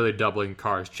Belichick was literally doubling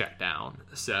Carr's check down.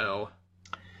 So,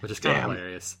 which is kind of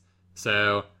hilarious.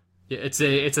 So, Yeah, it's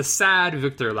a sad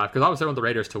victory lap because I was want the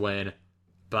Raiders to win,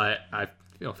 but I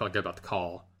felt good about the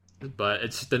call. But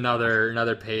it's just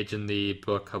another page in the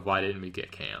book of why didn't we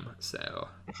get Cam? So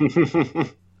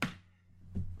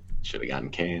should have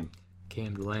gotten Cam.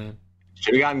 Cam the Lamb.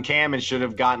 Should have gotten Cam and should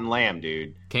have gotten Lamb,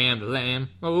 dude. Cam the Lamb.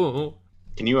 Oh.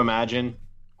 Can you imagine?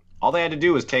 All they had to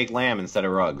do was take Lamb instead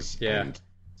of Ruggs. Yeah. And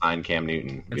sign Cam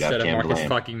Newton. We'd Instead have Cam of Marcus Lamb.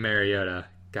 fucking Mariota.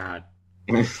 God.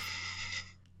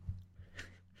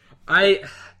 I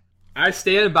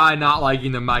stand by not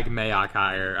liking the Mike Mayock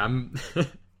hire. I'm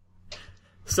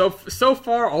so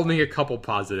far only a couple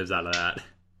positives out of that.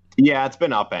 Yeah, it's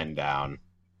been up and down.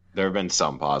 There have been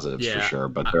some positives for sure,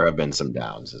 but there have been some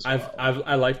downs as well.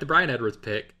 I liked the Bryan Edwards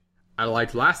pick. I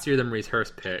liked last year the Maurice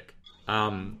Hurst pick. But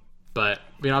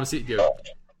I mean, obviously,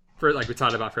 for like we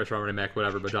talked about first round running back,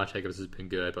 whatever. But Josh Jacobs has been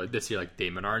good. But like this year, like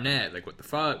Damon Arnett, like what the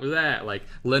fuck was that? Like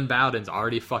Lynn Bowden's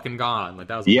already fucking gone. Like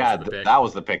that was that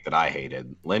was the pick that I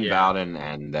hated. Lynn Bowden,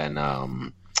 and then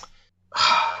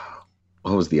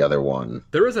what was the other one?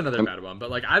 There was another bad one,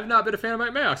 but like I've not been a fan of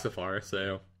Mike Mayock so far.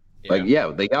 So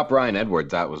they got Bryan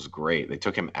Edwards. That was great. They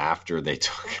took him after they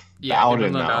took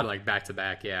Bowden. Bowden like back to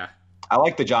back. Yeah, I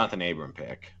like the Jonathan Abram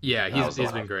pick. Yeah,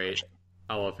 he's been great.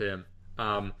 I love him.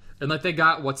 And like they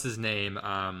got what's his name,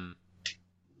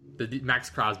 the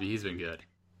Max Crosby. He's been good.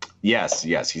 Yes,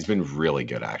 he's been really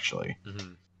good actually.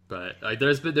 Mm-hmm. But like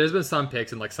there's been some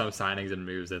picks and like some signings and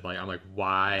moves that like I'm like,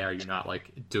 why are you not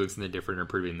like doing something different or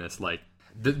improving this? Like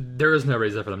there is no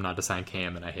reason for them not to sign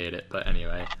Cam, and I hate it. But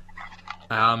anyway,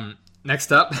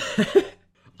 next up,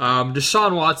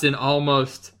 Deshaun Watson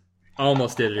almost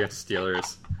did it against the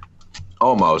Steelers.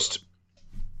 Almost.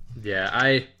 Yeah,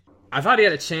 I thought he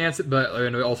had a chance, but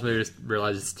we ultimately just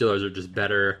realized the Steelers are just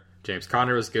better. James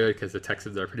Conner was good because the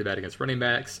Texans are pretty bad against running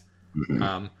backs.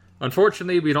 Mm-hmm.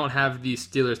 Unfortunately, we don't have the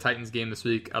Steelers-Titans game this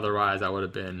week. Otherwise, I would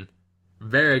have been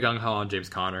very gung-ho on James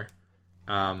Conner.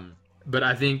 But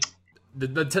I think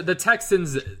the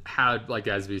Texans had, like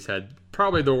as we said,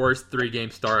 probably the worst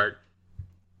 3-game start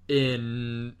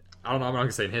in, I don't know, I'm not going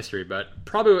to say in history, but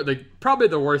probably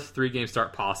the worst 3-game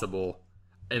start possible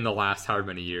in the last however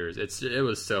many years. It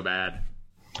was so bad.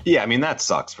 Yeah, I mean, that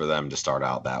sucks for them to start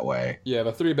out that way. Yeah,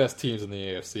 the 3 best teams in the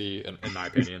AFC, in my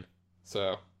opinion.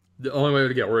 So the only way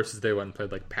to get worse is they went and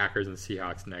played like Packers and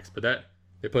Seahawks next. But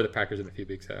they play the Packers in a few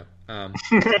weeks, so.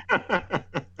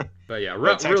 But yeah,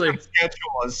 really,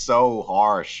 schedule is so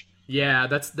harsh. Yeah,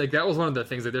 that was one of the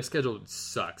things. Like their schedule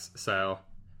sucks. So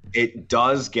it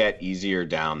does get easier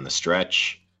down the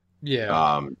stretch.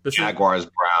 Yeah. Jaguars,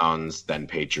 Browns, then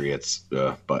Patriots.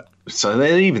 But so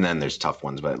even then, there's tough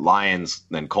ones. But Lions,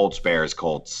 then Colts, Bears,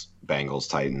 Colts, Bengals,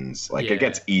 Titans. It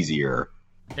gets easier.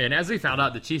 And as we found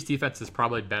out, the Chiefs' defense is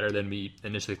probably better than we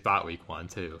initially thought week 1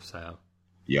 too. So.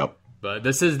 Yep. But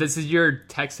this is your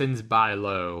Texans buy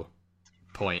low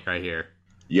point right here.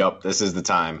 Yep. This is the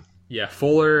time. Yeah,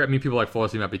 Fuller. I mean, people like Fuller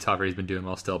might be tougher. He's been doing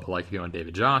well still. But like, if you want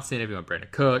David Johnson, if you want Brandon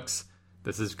Cooks,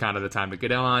 this is kind of the time to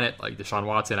get in on it. Like Deshaun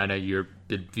Watson, I know you've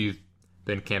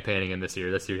been campaigning in this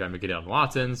year. This year, time to get in on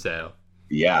Watson. So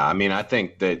yeah, I mean, I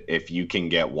think that if you can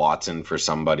get Watson for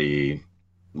somebody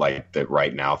like that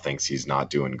right now thinks he's not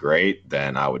doing great,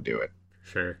 then I would do it.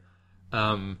 Sure.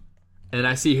 And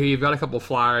I see here you've got a couple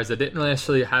flyers that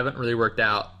haven't really worked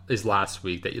out this last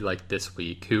week that you like this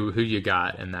week. Who you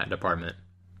got in that department?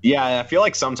 Yeah, I feel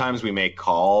like sometimes we make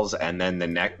calls and then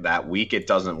that week it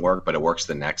doesn't work, but it works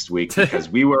the next week because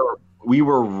we were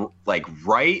like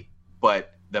right,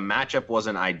 but the matchup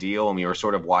wasn't ideal, and we were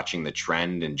sort of watching the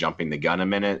trend and jumping the gun a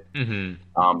minute. Mm-hmm.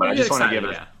 But I just want to give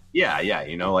it. Yeah.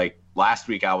 You know, like last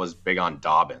week I was big on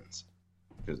Dobbins,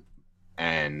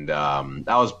 and that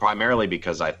was primarily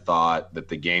because I thought that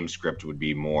the game script would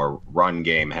be more run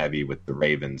game heavy with the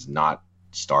Ravens not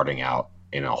starting out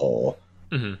in a hole.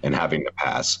 Mm-hmm. And having to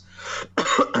pass.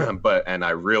 And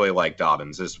I really like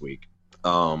Dobbins this week.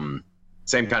 Same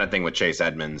kind of thing with Chase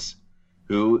Edmonds,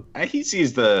 who he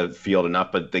sees the field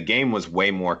enough, but the game was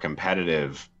way more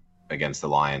competitive against the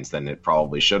Lions than it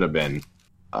probably should have been.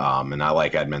 And I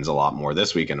like Edmonds a lot more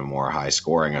this week in a more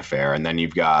high-scoring affair. And then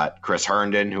you've got Chris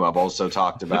Herndon, who I've also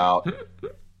talked about,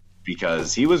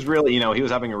 because he was really, he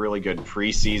was having a really good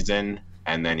preseason,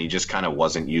 and then he just kind of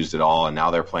wasn't used at all. And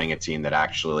now they're playing a team that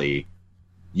actually –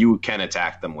 you can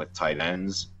attack them with tight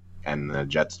ends, and the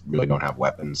Jets really don't have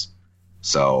weapons.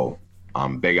 So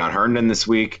I'm big on Herndon this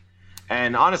week.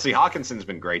 And honestly, Hawkinson's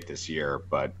been great this year,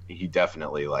 but he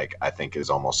definitely, I think is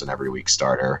almost an every week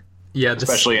starter. Yeah,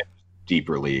 especially in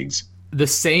deeper leagues. The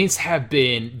Saints have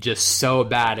been just so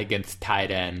bad against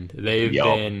tight end. They've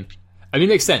been, I mean,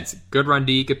 it makes sense. Good run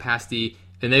D, good pass D,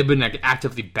 and they've been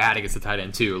actively bad against the tight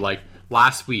end too. Like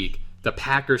last week, the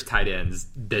Packers tight ends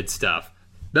did stuff.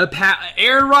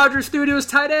 Aaron Rodgers Studios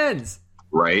tight ends.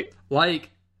 Right. Like,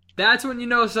 that's when you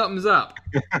know something's up.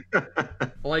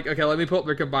 Like, okay, let me pull up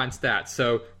their combined stats.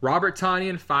 So, Robert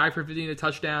Tonyan, 5 for 15 a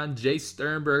touchdown. Jay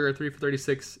Sternberger, 3 for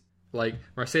 36. Like,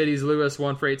 Mercedes Lewis,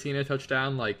 1 for 18 a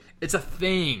touchdown. Like, it's a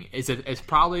thing. It's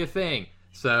probably a thing.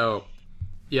 So,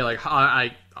 yeah, like,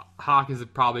 Hawk is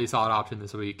probably a solid option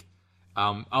this week.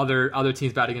 Other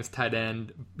teams bad against tight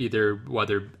end, either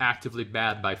whether actively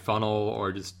bad by funnel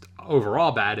or just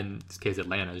overall bad. In this case,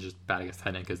 Atlanta is just bad against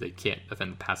tight end because they can't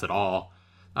defend the pass at all.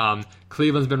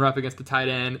 Cleveland's been rough against the tight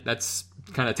end. That's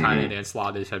kind of tight end and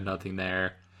slot. They just have nothing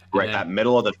there. Right, that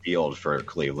middle of the field for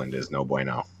Cleveland is no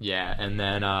bueno. Yeah, and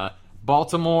then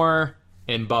Baltimore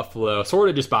and Buffalo sort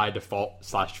of just by default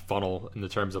 / funnel in the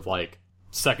terms of like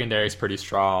secondary is pretty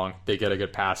strong. They get a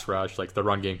good pass rush. Like the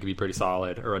run game can be pretty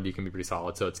solid, or run D can be pretty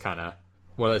solid. So it's kind of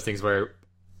one of those things where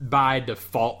by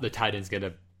default the tight end's going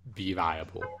to be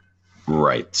viable.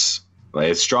 Right. Like,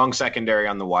 it's strong secondary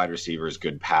on the wide receivers,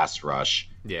 good pass rush.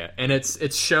 Yeah, and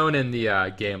it's shown in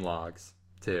the game logs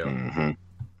too. Mm-hmm.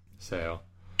 So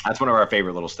that's one of our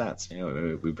favorite little stats. You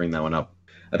know, we bring that one up,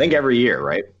 I think, every year,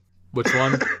 right? Which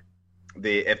one?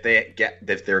 If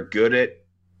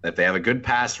they have a good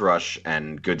pass rush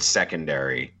and good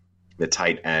secondary, the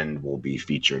tight end will be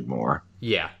featured more.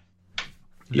 Yeah.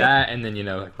 Yep. That, and then,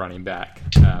 like running back,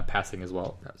 passing as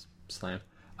well. That was slam.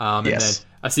 And Yes. then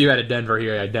I see you had Denver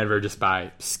here. Yeah, Denver just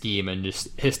by scheme and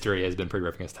just history has been pretty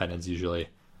rough against tight ends usually.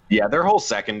 Yeah, their whole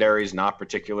secondary is not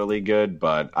particularly good,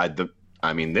 but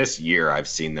this year I've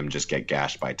seen them just get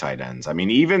gashed by tight ends. I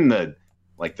mean, even the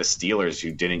Steelers,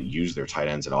 who didn't use their tight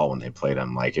ends at all when they played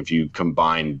them. Like, if you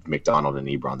combined McDonald and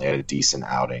Ebron, they had a decent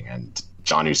outing, and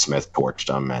Jonnu Smith torched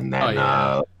them. And then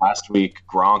last week,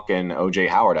 Gronk and O.J.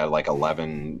 Howard had like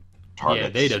 11 targets. Yeah,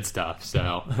 they did stuff.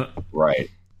 So Right.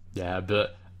 Yeah,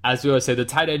 but as we always say, the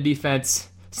tight end defense,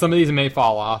 some of these may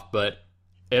fall off, but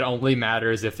it only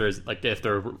matters if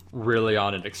they're really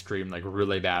on an extreme, like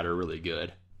really bad or really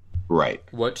good. Right.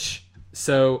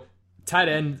 So tight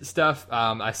end stuff,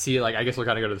 I see, like, I guess we'll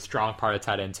kind of go to the strong part of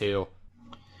tight end too.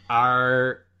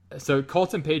 So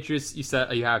Colts and Patriots,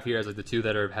 you have here as like the two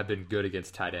that have been good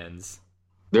against tight ends.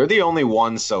 They're the only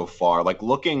ones so far. Like,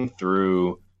 looking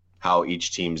through how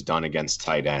each team's done against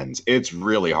tight ends, it's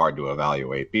really hard to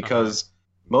evaluate because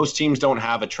most teams don't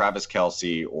have a Travis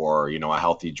Kelce or, a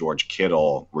healthy George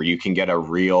Kittle where you can get a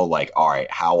real, like, all right,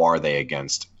 how are they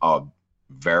against a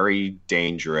very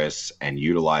dangerous and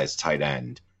utilized tight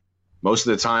end? Most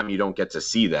of the time you don't get to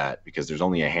see that because there's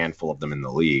only a handful of them in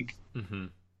the league. Mm-hmm.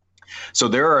 So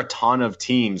there are a ton of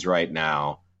teams right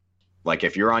now, like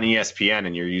if you're on ESPN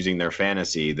and you're using their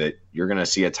fantasy, that you're going to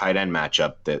see a tight end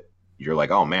matchup that you're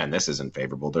like, oh man, this isn't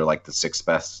favorable. They're like the 6th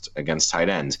best against tight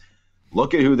ends.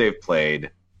 Look at who they've played.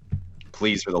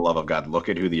 Please, for the love of God, look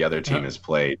at who the other team has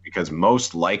played, because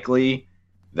most likely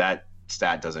that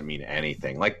stat doesn't mean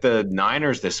anything. Like the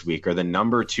Niners this week are the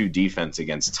number 2 defense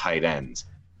against tight ends,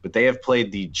 but they have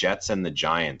played the Jets and the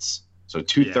Giants. So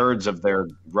 2/3 of their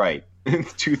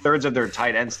 2/3 of their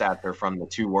tight end stats are from the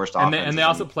 2 worst offenses. And they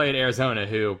also played Arizona,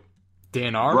 who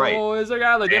Dan Arnold is their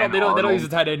guy. Like they don't use a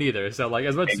tight end either. So like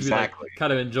as much as we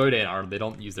kind of enjoy Dan Arnold, they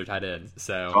don't use their tight ends.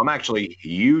 So I'm actually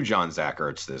huge on Zach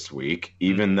Ertz this week,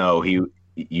 even though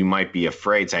you might be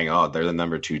afraid saying, oh, they're the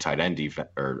number 2 tight end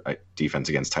defense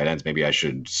against tight ends. Maybe I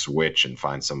should switch and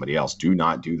find somebody else. Do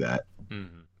not do that.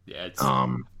 Mm-hmm. Yeah,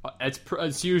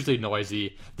 it's usually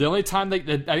noisy. The only time I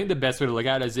think the best way to look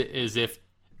at it is if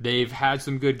they've had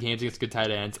some good games against good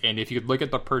tight ends, and if you look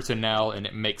at the personnel and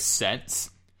it makes sense.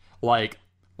 Like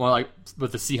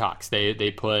with the Seahawks,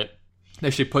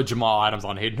 they should put Jamal Adams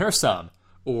on Hayden Hurst some,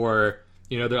 or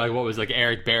they're like, what was like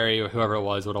Eric Berry or whoever it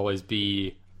was would always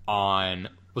be on.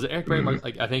 Was it Eric Berry? Mm-hmm.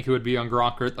 Like I think who would be on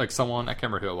Gronk, or like someone, I can't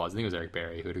remember who it was. I think it was Eric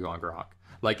Berry who would go on Gronk.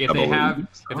 Like if they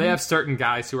have certain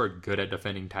guys who are good at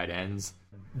defending tight ends,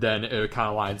 then it kind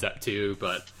of lines up too.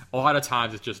 But a lot of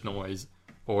times it's just noise,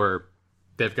 or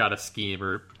they've got a scheme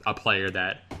or a player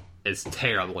that is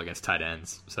terrible against tight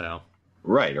ends. So.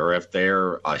 Right, or if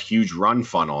they're a huge run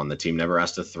funnel and the team never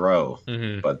has to throw.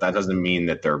 Mm-hmm. But that doesn't mean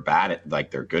that they're bad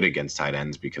they're good against tight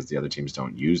ends because the other teams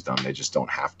don't use them. They just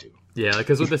don't have to. Yeah,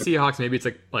 because with the Seahawks, maybe it's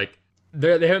like they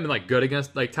haven't been like good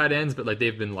against like tight ends, but like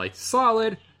they've been like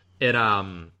solid.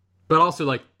 But also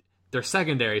like their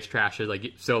secondary is trash.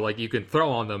 Like so, like you can throw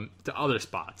on them to other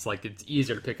spots. Like it's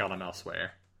easier to pick on them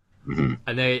elsewhere. Mm-hmm.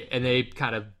 And they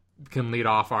kind of can lead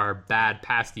off our bad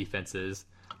pass defenses.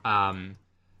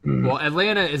 Well,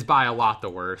 Atlanta is by a lot the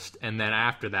worst, and then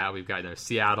after that we've got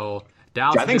Seattle,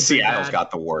 Dallas. I think Seattle's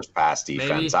got the worst pass defense.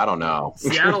 Maybe. I don't know.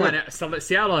 Seattle and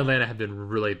Atlanta have been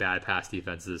really bad pass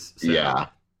defenses. So yeah.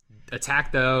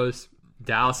 Attack those.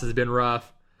 Dallas has been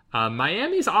rough.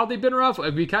 Miami's oddly been rough.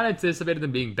 We kind of anticipated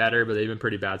them being better, but they've been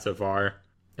pretty bad so far.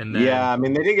 And then, yeah, I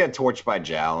mean, they did get torched by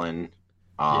Jalen,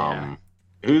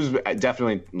 who's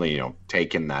definitely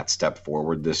taken that step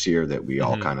forward this year that we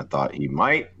all kind of thought he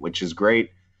might, which is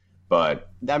great.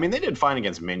 But I mean, they did fine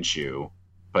against Minshew,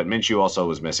 but Minshew also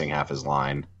was missing half his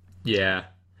line. Yeah,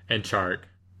 and Chark.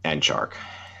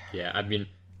 Yeah, I mean,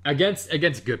 against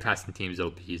good passing teams,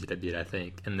 it'll be easy to beat, I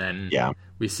think. And then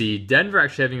we see Denver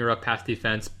actually having a rough pass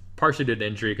defense, partially due to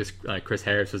injury because Chris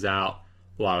Harris was out.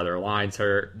 A lot of their lines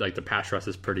hurt. Like, the pass rush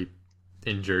is pretty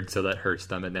injured, so that hurts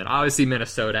them. And then, obviously,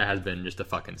 Minnesota has been just a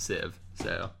fucking sieve.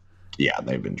 So yeah,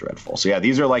 they've been dreadful. So, yeah,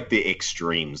 these are, like, the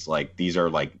extremes. Like, these are,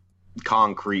 like,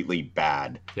 concretely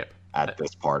bad at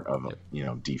this part of,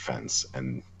 defense.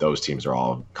 And those teams are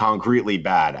all concretely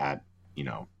bad at,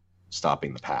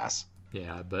 stopping the pass.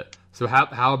 Yeah, but so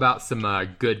how about some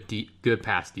good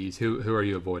pass Ds? Who are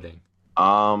you avoiding?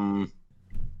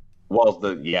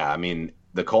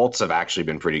 The Colts have actually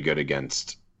been pretty good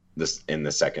against this in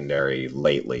the secondary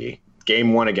lately.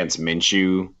 Game 1 against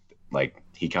Minshew, like,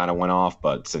 he kind of went off,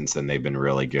 but since then they've been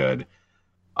really good.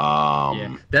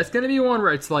 That's gonna be one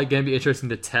where it's like gonna be interesting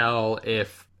to tell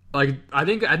if, like, I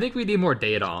think we need more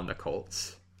data on the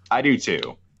Colts. I do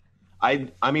too.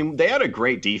 I mean, they had a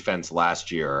great defense last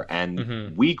year,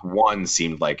 and week 1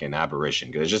 seemed like an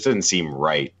aberration because it just didn't seem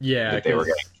right that they were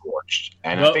getting torched.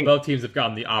 And I think both teams have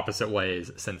gone the opposite ways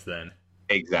since then.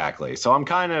 Exactly. So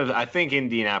I think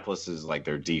Indianapolis is like,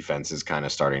 their defense is kind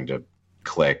of starting to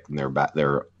click, and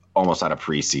they're almost out of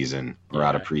preseason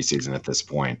out of preseason at this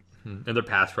point. And their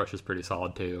pass rush is pretty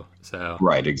solid too. So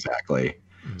right, exactly.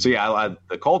 So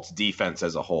the Colts defense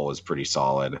as a whole is pretty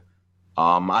solid.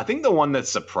 I think the one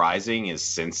that's surprising is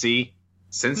Cincy.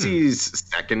 Cincy's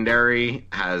secondary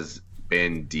has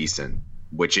been decent,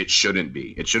 which it shouldn't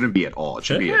be. It shouldn't be at all. It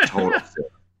should be a total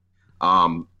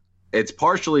fit. It's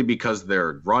partially because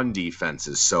their run defense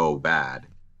is so bad.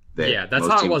 That's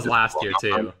how it was last year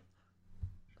too.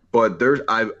 But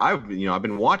I've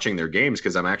been watching their games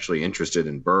because I'm actually interested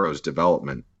in Burrow's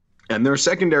development, and their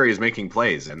secondary is making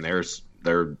plays, and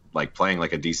they're like playing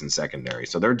like a decent secondary.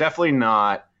 So they're definitely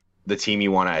not the team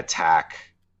you want to attack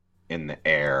in the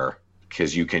air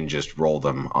because you can just roll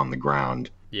them on the ground.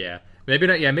 Yeah, maybe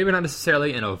not. Yeah, maybe not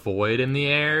necessarily in a void in the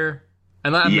air.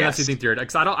 And I actually think they're,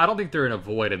 because I don't think they're in a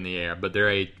void in the air, but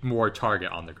they're a more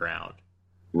target on the ground.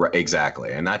 Right,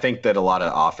 exactly. And I think that a lot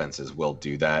of offenses will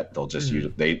do that. They'll just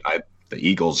use the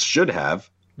Eagles should have.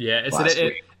 Yeah,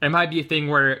 it might be a thing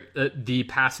where the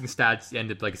passing stats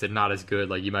ended, like I said, not as good.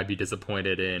 Like, you might be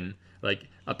disappointed in like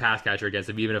a pass catcher against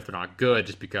them, even if they're not good,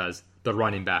 just because the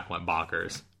running back went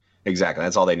bonkers. Exactly.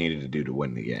 That's all they needed to do to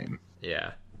win the game.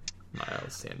 Yeah.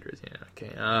 Miles Sanders. Yeah.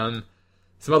 Okay.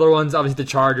 Some other ones, obviously the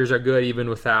Chargers are good even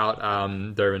without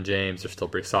Derwin James. They're still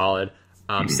pretty solid.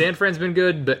 San Fran's been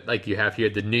good, but like you have here,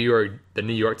 the New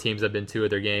York teams have been 2 of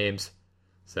their games,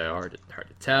 so hard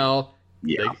to tell.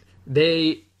 Yeah.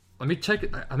 They let me check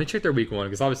their week 1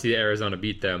 because obviously Arizona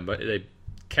beat them, but they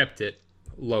kept it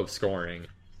low scoring.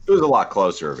 It was a lot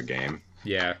closer of a game.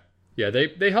 Yeah.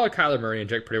 They held Kyler Murray and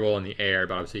Drake pretty well in the air,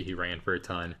 but obviously he ran for a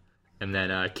ton. And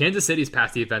then Kansas City's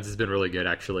pass defense has been really good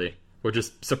actually, which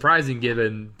is surprising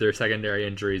given their secondary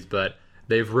injuries, but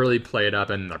they've really played up,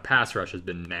 and their pass rush has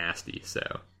been nasty. So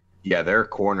yeah, their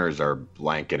corners are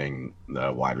blanketing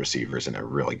the wide receivers in a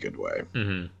really good way.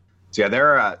 Mm-hmm. So yeah,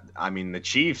 the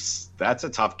Chiefs. That's a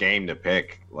tough game to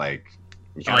pick. Like,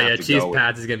 Chiefs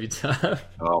Pats is gonna be tough.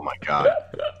 Oh my god,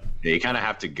 you kind of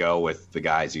have to go with the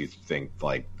guys you think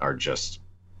like are just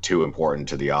too important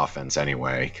to the offense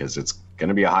anyway, because it's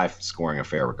gonna be a high scoring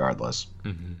affair regardless.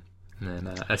 Mm-hmm.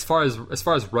 And as far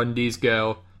as run Ds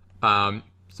go,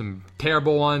 some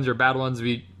terrible ones or bad ones.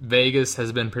 Vegas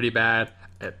has been pretty bad.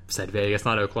 I said Vegas,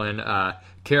 not Oakland.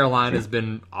 Carolina has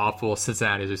been awful.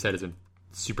 Cincinnati, as we said, has been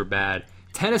super bad.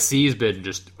 Tennessee's been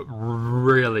just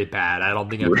really bad. I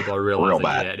don't think people are realizing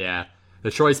it. Yeah,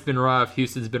 Detroit's been rough.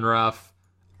 Houston's been rough.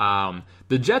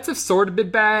 The Jets have sort of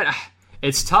been bad.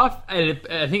 It's tough, and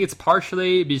I think it's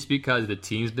partially just because the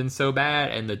team's been so bad,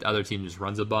 and the other team just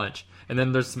runs a bunch. And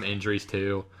then there's some injuries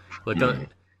too. Like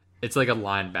it's like a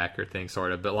linebacker thing,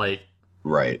 sort of. But like,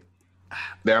 right,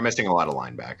 they're missing a lot of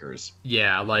linebackers.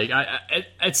 Yeah, like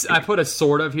I put a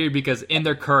sort of here because in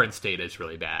their current state, it's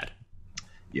really bad.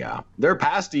 Yeah, their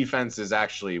pass defense is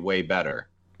actually way better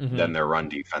than their run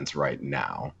defense right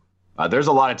now. There's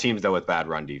a lot of teams though with bad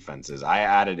run defenses. I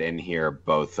added in here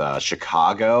both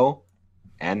Chicago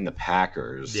and the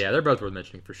Packers. Yeah, they're both worth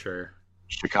mentioning for sure.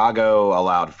 Chicago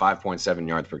allowed 5.7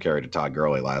 yards per carry to Todd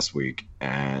Gurley last week.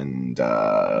 And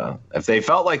if they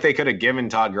felt like they could have given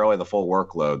Todd Gurley the full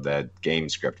workload, that game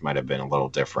script might have been a little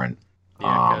different.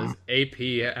 Yeah, because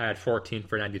AP had 14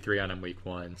 for 93 on him week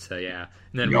 1. So, yeah.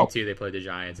 And then week 2, they played the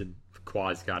Giants, and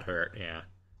Quads got hurt. Yeah.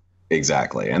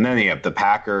 Exactly. And then, the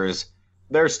Packers,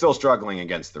 they're still struggling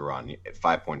against the run,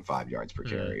 5.5 yards per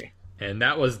carry. And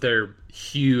that was their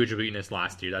huge weakness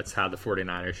last year. That's how the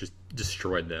 49ers just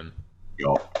destroyed them.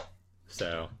 Yup.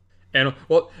 So, and,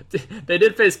 well, they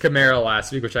did face Kamara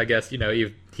last week, which I guess,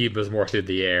 he was more through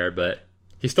the air, but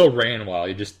he still ran well.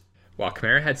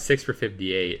 Kamara had 6 for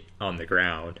 58 on the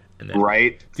ground. And then,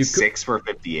 right? 6 for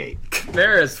 58.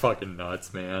 Kamara is fucking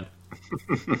nuts, man.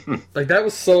 Like, that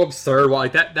was so absurd. Well,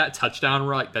 that touchdown,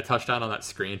 that touchdown on that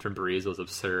screen from Breeze was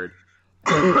absurd.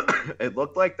 It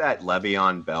looked like that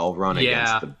Le'Veon Bell run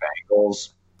against the Bengals.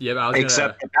 Yeah,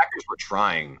 except the Packers were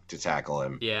trying to tackle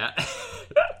him. Yeah.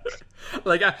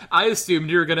 Like, I assumed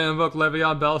you were going to invoke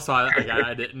Le'Veon Bell, so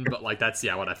I didn't. But, that's,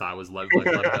 what I thought was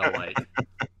Le'Veon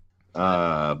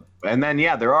Bell. And then,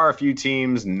 there are a few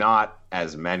teams, not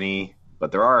as many,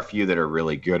 but there are a few that are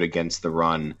really good against the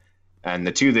run. And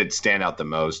the two that stand out the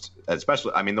most,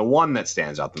 especially, the one that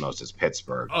stands out the most is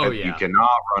Pittsburgh. Oh, yeah. You cannot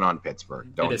run on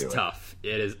Pittsburgh. Don't do it. It is tough.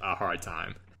 It is a hard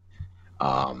time.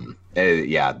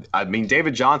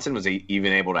 David Johnson was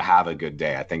even able to have a good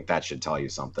day. I think that should tell you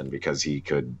something because he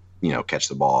could, catch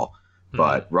the ball.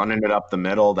 But running it up the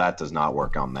middle, that does not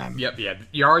work on them. Yep, yeah.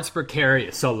 Yards per carry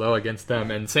is so low against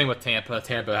them. And same with Tampa.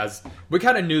 We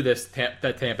kind of knew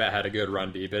that Tampa had a good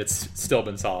run D, but it's still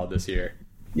been solid this year.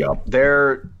 Yep.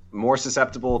 They're more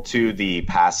susceptible to the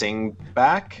passing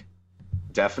back,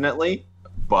 definitely.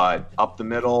 But up the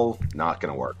middle, not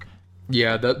going to work.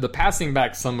 Yeah, the passing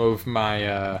back, some of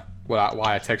my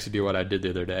why I texted you what I did the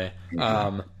other day.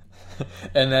 Mm-hmm.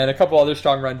 And then a couple other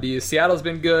strong run Ds. Seattle's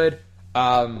been good.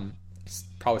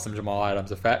 Probably some Jamal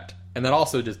Adams effect. And then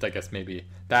also just, I guess, maybe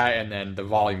that, and then the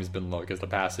volume's been low because the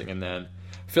passing. And then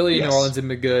Philly and New Orleans have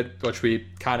been good, which we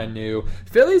kind of knew.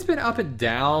 Philly's been up and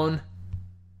down.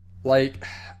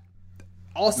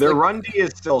 Also, their run D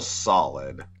is still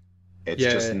solid. It's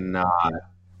just not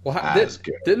as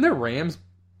good. Didn't the Rams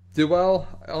do well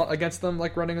against them,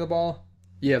 running the ball?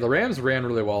 Yeah, the Rams ran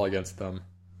really well against them.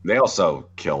 They also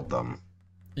killed them.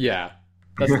 Yeah.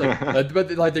 That's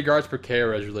but the yards per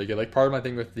carry is really good. Part of my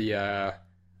thing with the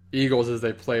Eagles is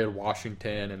they played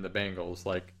Washington and the Bengals.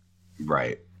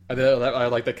 Right. I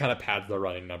that kind of pads the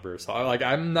running numbers. So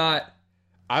I'm not.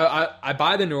 I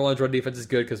buy the New Orleans run defense is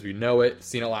good because we know it.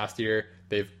 Seen it last year.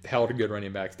 They've held good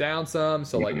running backs down some.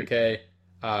 So okay.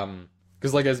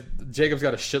 Because as Jacobs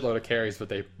got a shitload of carries, but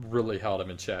they really held him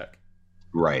in check.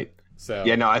 Right. So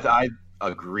I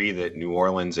agree that New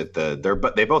Orleans they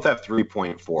both have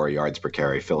 3.4 yards per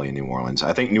carry. Philly and New Orleans.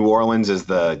 I think New Orleans is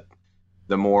the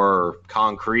more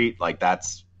concrete.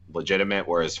 That's legitimate,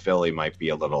 whereas Philly might be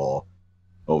a little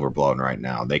overblown right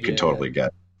now. They could totally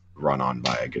get run on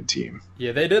by a good team.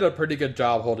 Yeah, they did a pretty good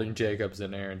job holding Jacobs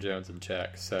and Aaron Jones in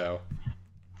check. So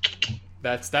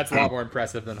that's a lot more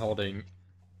impressive than holding,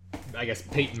 I guess,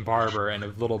 Peyton Barber and a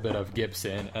little bit of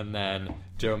Gibson, and then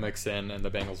Joe Mixon and the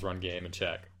Bengals run game in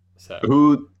check.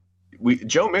 So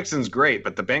Joe Mixon's great,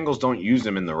 but the Bengals don't use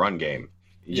him in the run game.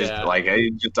 He just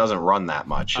doesn't run that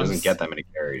much. He doesn't get that many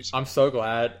carries. I'm so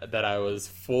glad that I was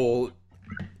full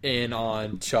in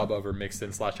on Chubb over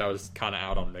Mixon / I was kind of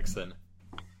out on Mixon.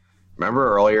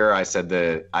 Remember earlier I said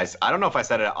that I don't know if I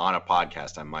said it on a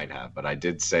podcast. I might have, but I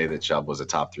did say that Chubb was a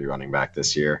top 3 running back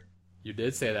this year. You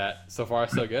did say that. So far,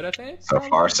 so good, I think. So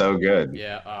far, so good.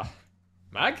 Yeah.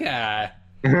 My guy.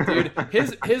 Dude,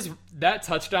 his that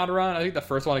touchdown run, I think the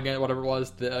first one again, whatever it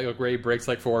was, where he breaks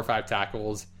 4 or 5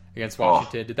 tackles against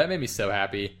Washington. Dude, that made me so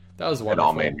happy. That was wonderful. It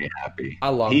all made me happy. I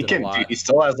loved it a lot. He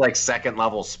still has second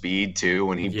level speed too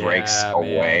when he breaks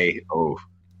away. Oh,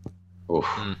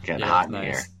 getting hot in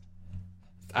here.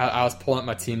 I was pulling up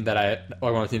my team one of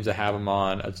the teams I have him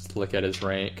on. I just look at his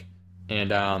rank,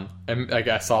 and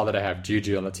I saw that I have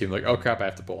Juju on the team. Oh crap, I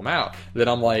have to pull him out. Then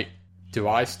I'm like, do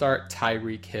I start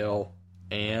Tyreek Hill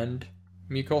and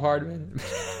Mecole Hardman?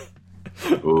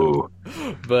 Ooh.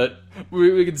 But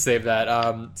we can save that.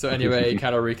 So anyway,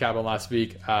 kind of recap on last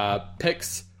week.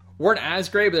 Picks weren't as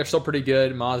great, but they're still pretty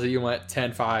good. Mozzie, you went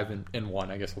 10-5 and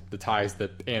 1. I guess the ties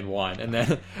and 1. And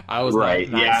then I was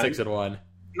 9-6 and 1.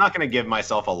 I'm not going to give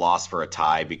myself a loss for a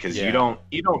tie because you don't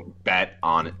bet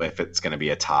on if it's going to be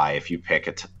a tie. If you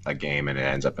pick a game and it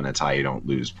ends up in a tie, you don't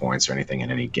lose points or anything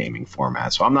in any gaming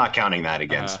format. So I'm not counting that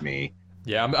against me.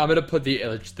 Yeah, I'm going to put the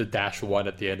 -1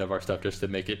 at the end of our stuff just to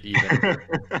make it even.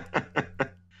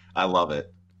 I love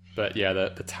it. But yeah,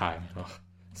 the tie. Ugh.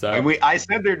 So I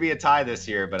said there'd be a tie this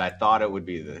year, but I thought it would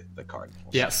be the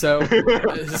Cardinals. yeah, so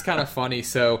this is kind of funny.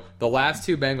 So the last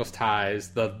two Bengals ties,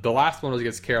 the last one was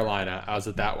against Carolina. I was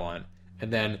at that one,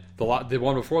 and then the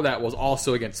one before that was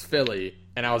also against Philly,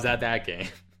 and I was at that game.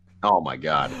 Oh my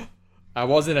God! I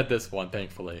wasn't at this one,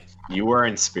 thankfully. You were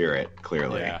in spirit,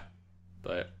 clearly. Yeah,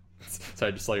 but so I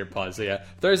just saw your pun. So yeah,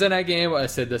 Thursday night game. I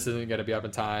said this isn't going to be up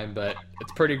in time, but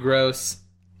it's pretty gross.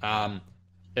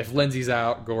 If Lindsey's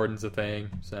out, Gordon's a thing,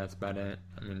 so that's about it.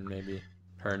 I mean, maybe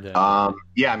Herndon.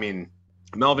 Yeah, I mean,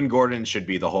 Melvin Gordon should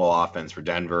be the whole offense for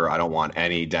Denver. I don't want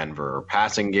any Denver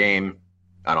passing game.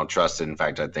 I don't trust it. In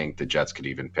fact, I think the Jets could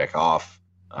even pick off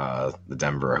the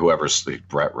Denver, whoever's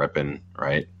Brett Rippon,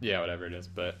 right? Yeah, whatever it is,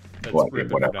 but it's Whatever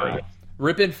Rippon for now. it is.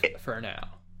 Rippon for now.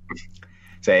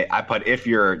 Say, I put if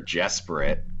you're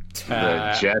desperate,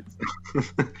 the Jets.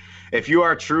 If you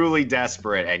are truly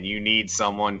desperate and you need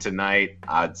someone tonight,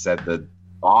 I'd said the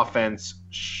offense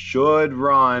should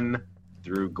run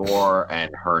through Gore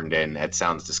and Herndon. It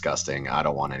sounds disgusting. I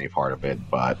don't want any part of it,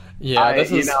 but yeah,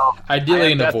 this is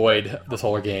ideally an avoid this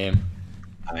whole game.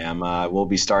 I am. We'll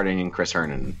be starting in Chris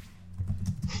Herndon.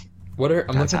 I'm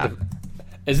looking at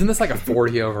isn't this like a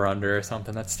 40 over under or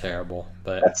something? That's terrible.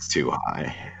 But that's too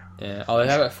high. Yeah, I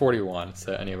have it at 41.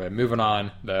 So anyway, moving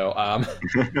on though.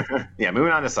 Yeah,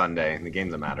 moving on to Sunday. The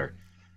games that matter.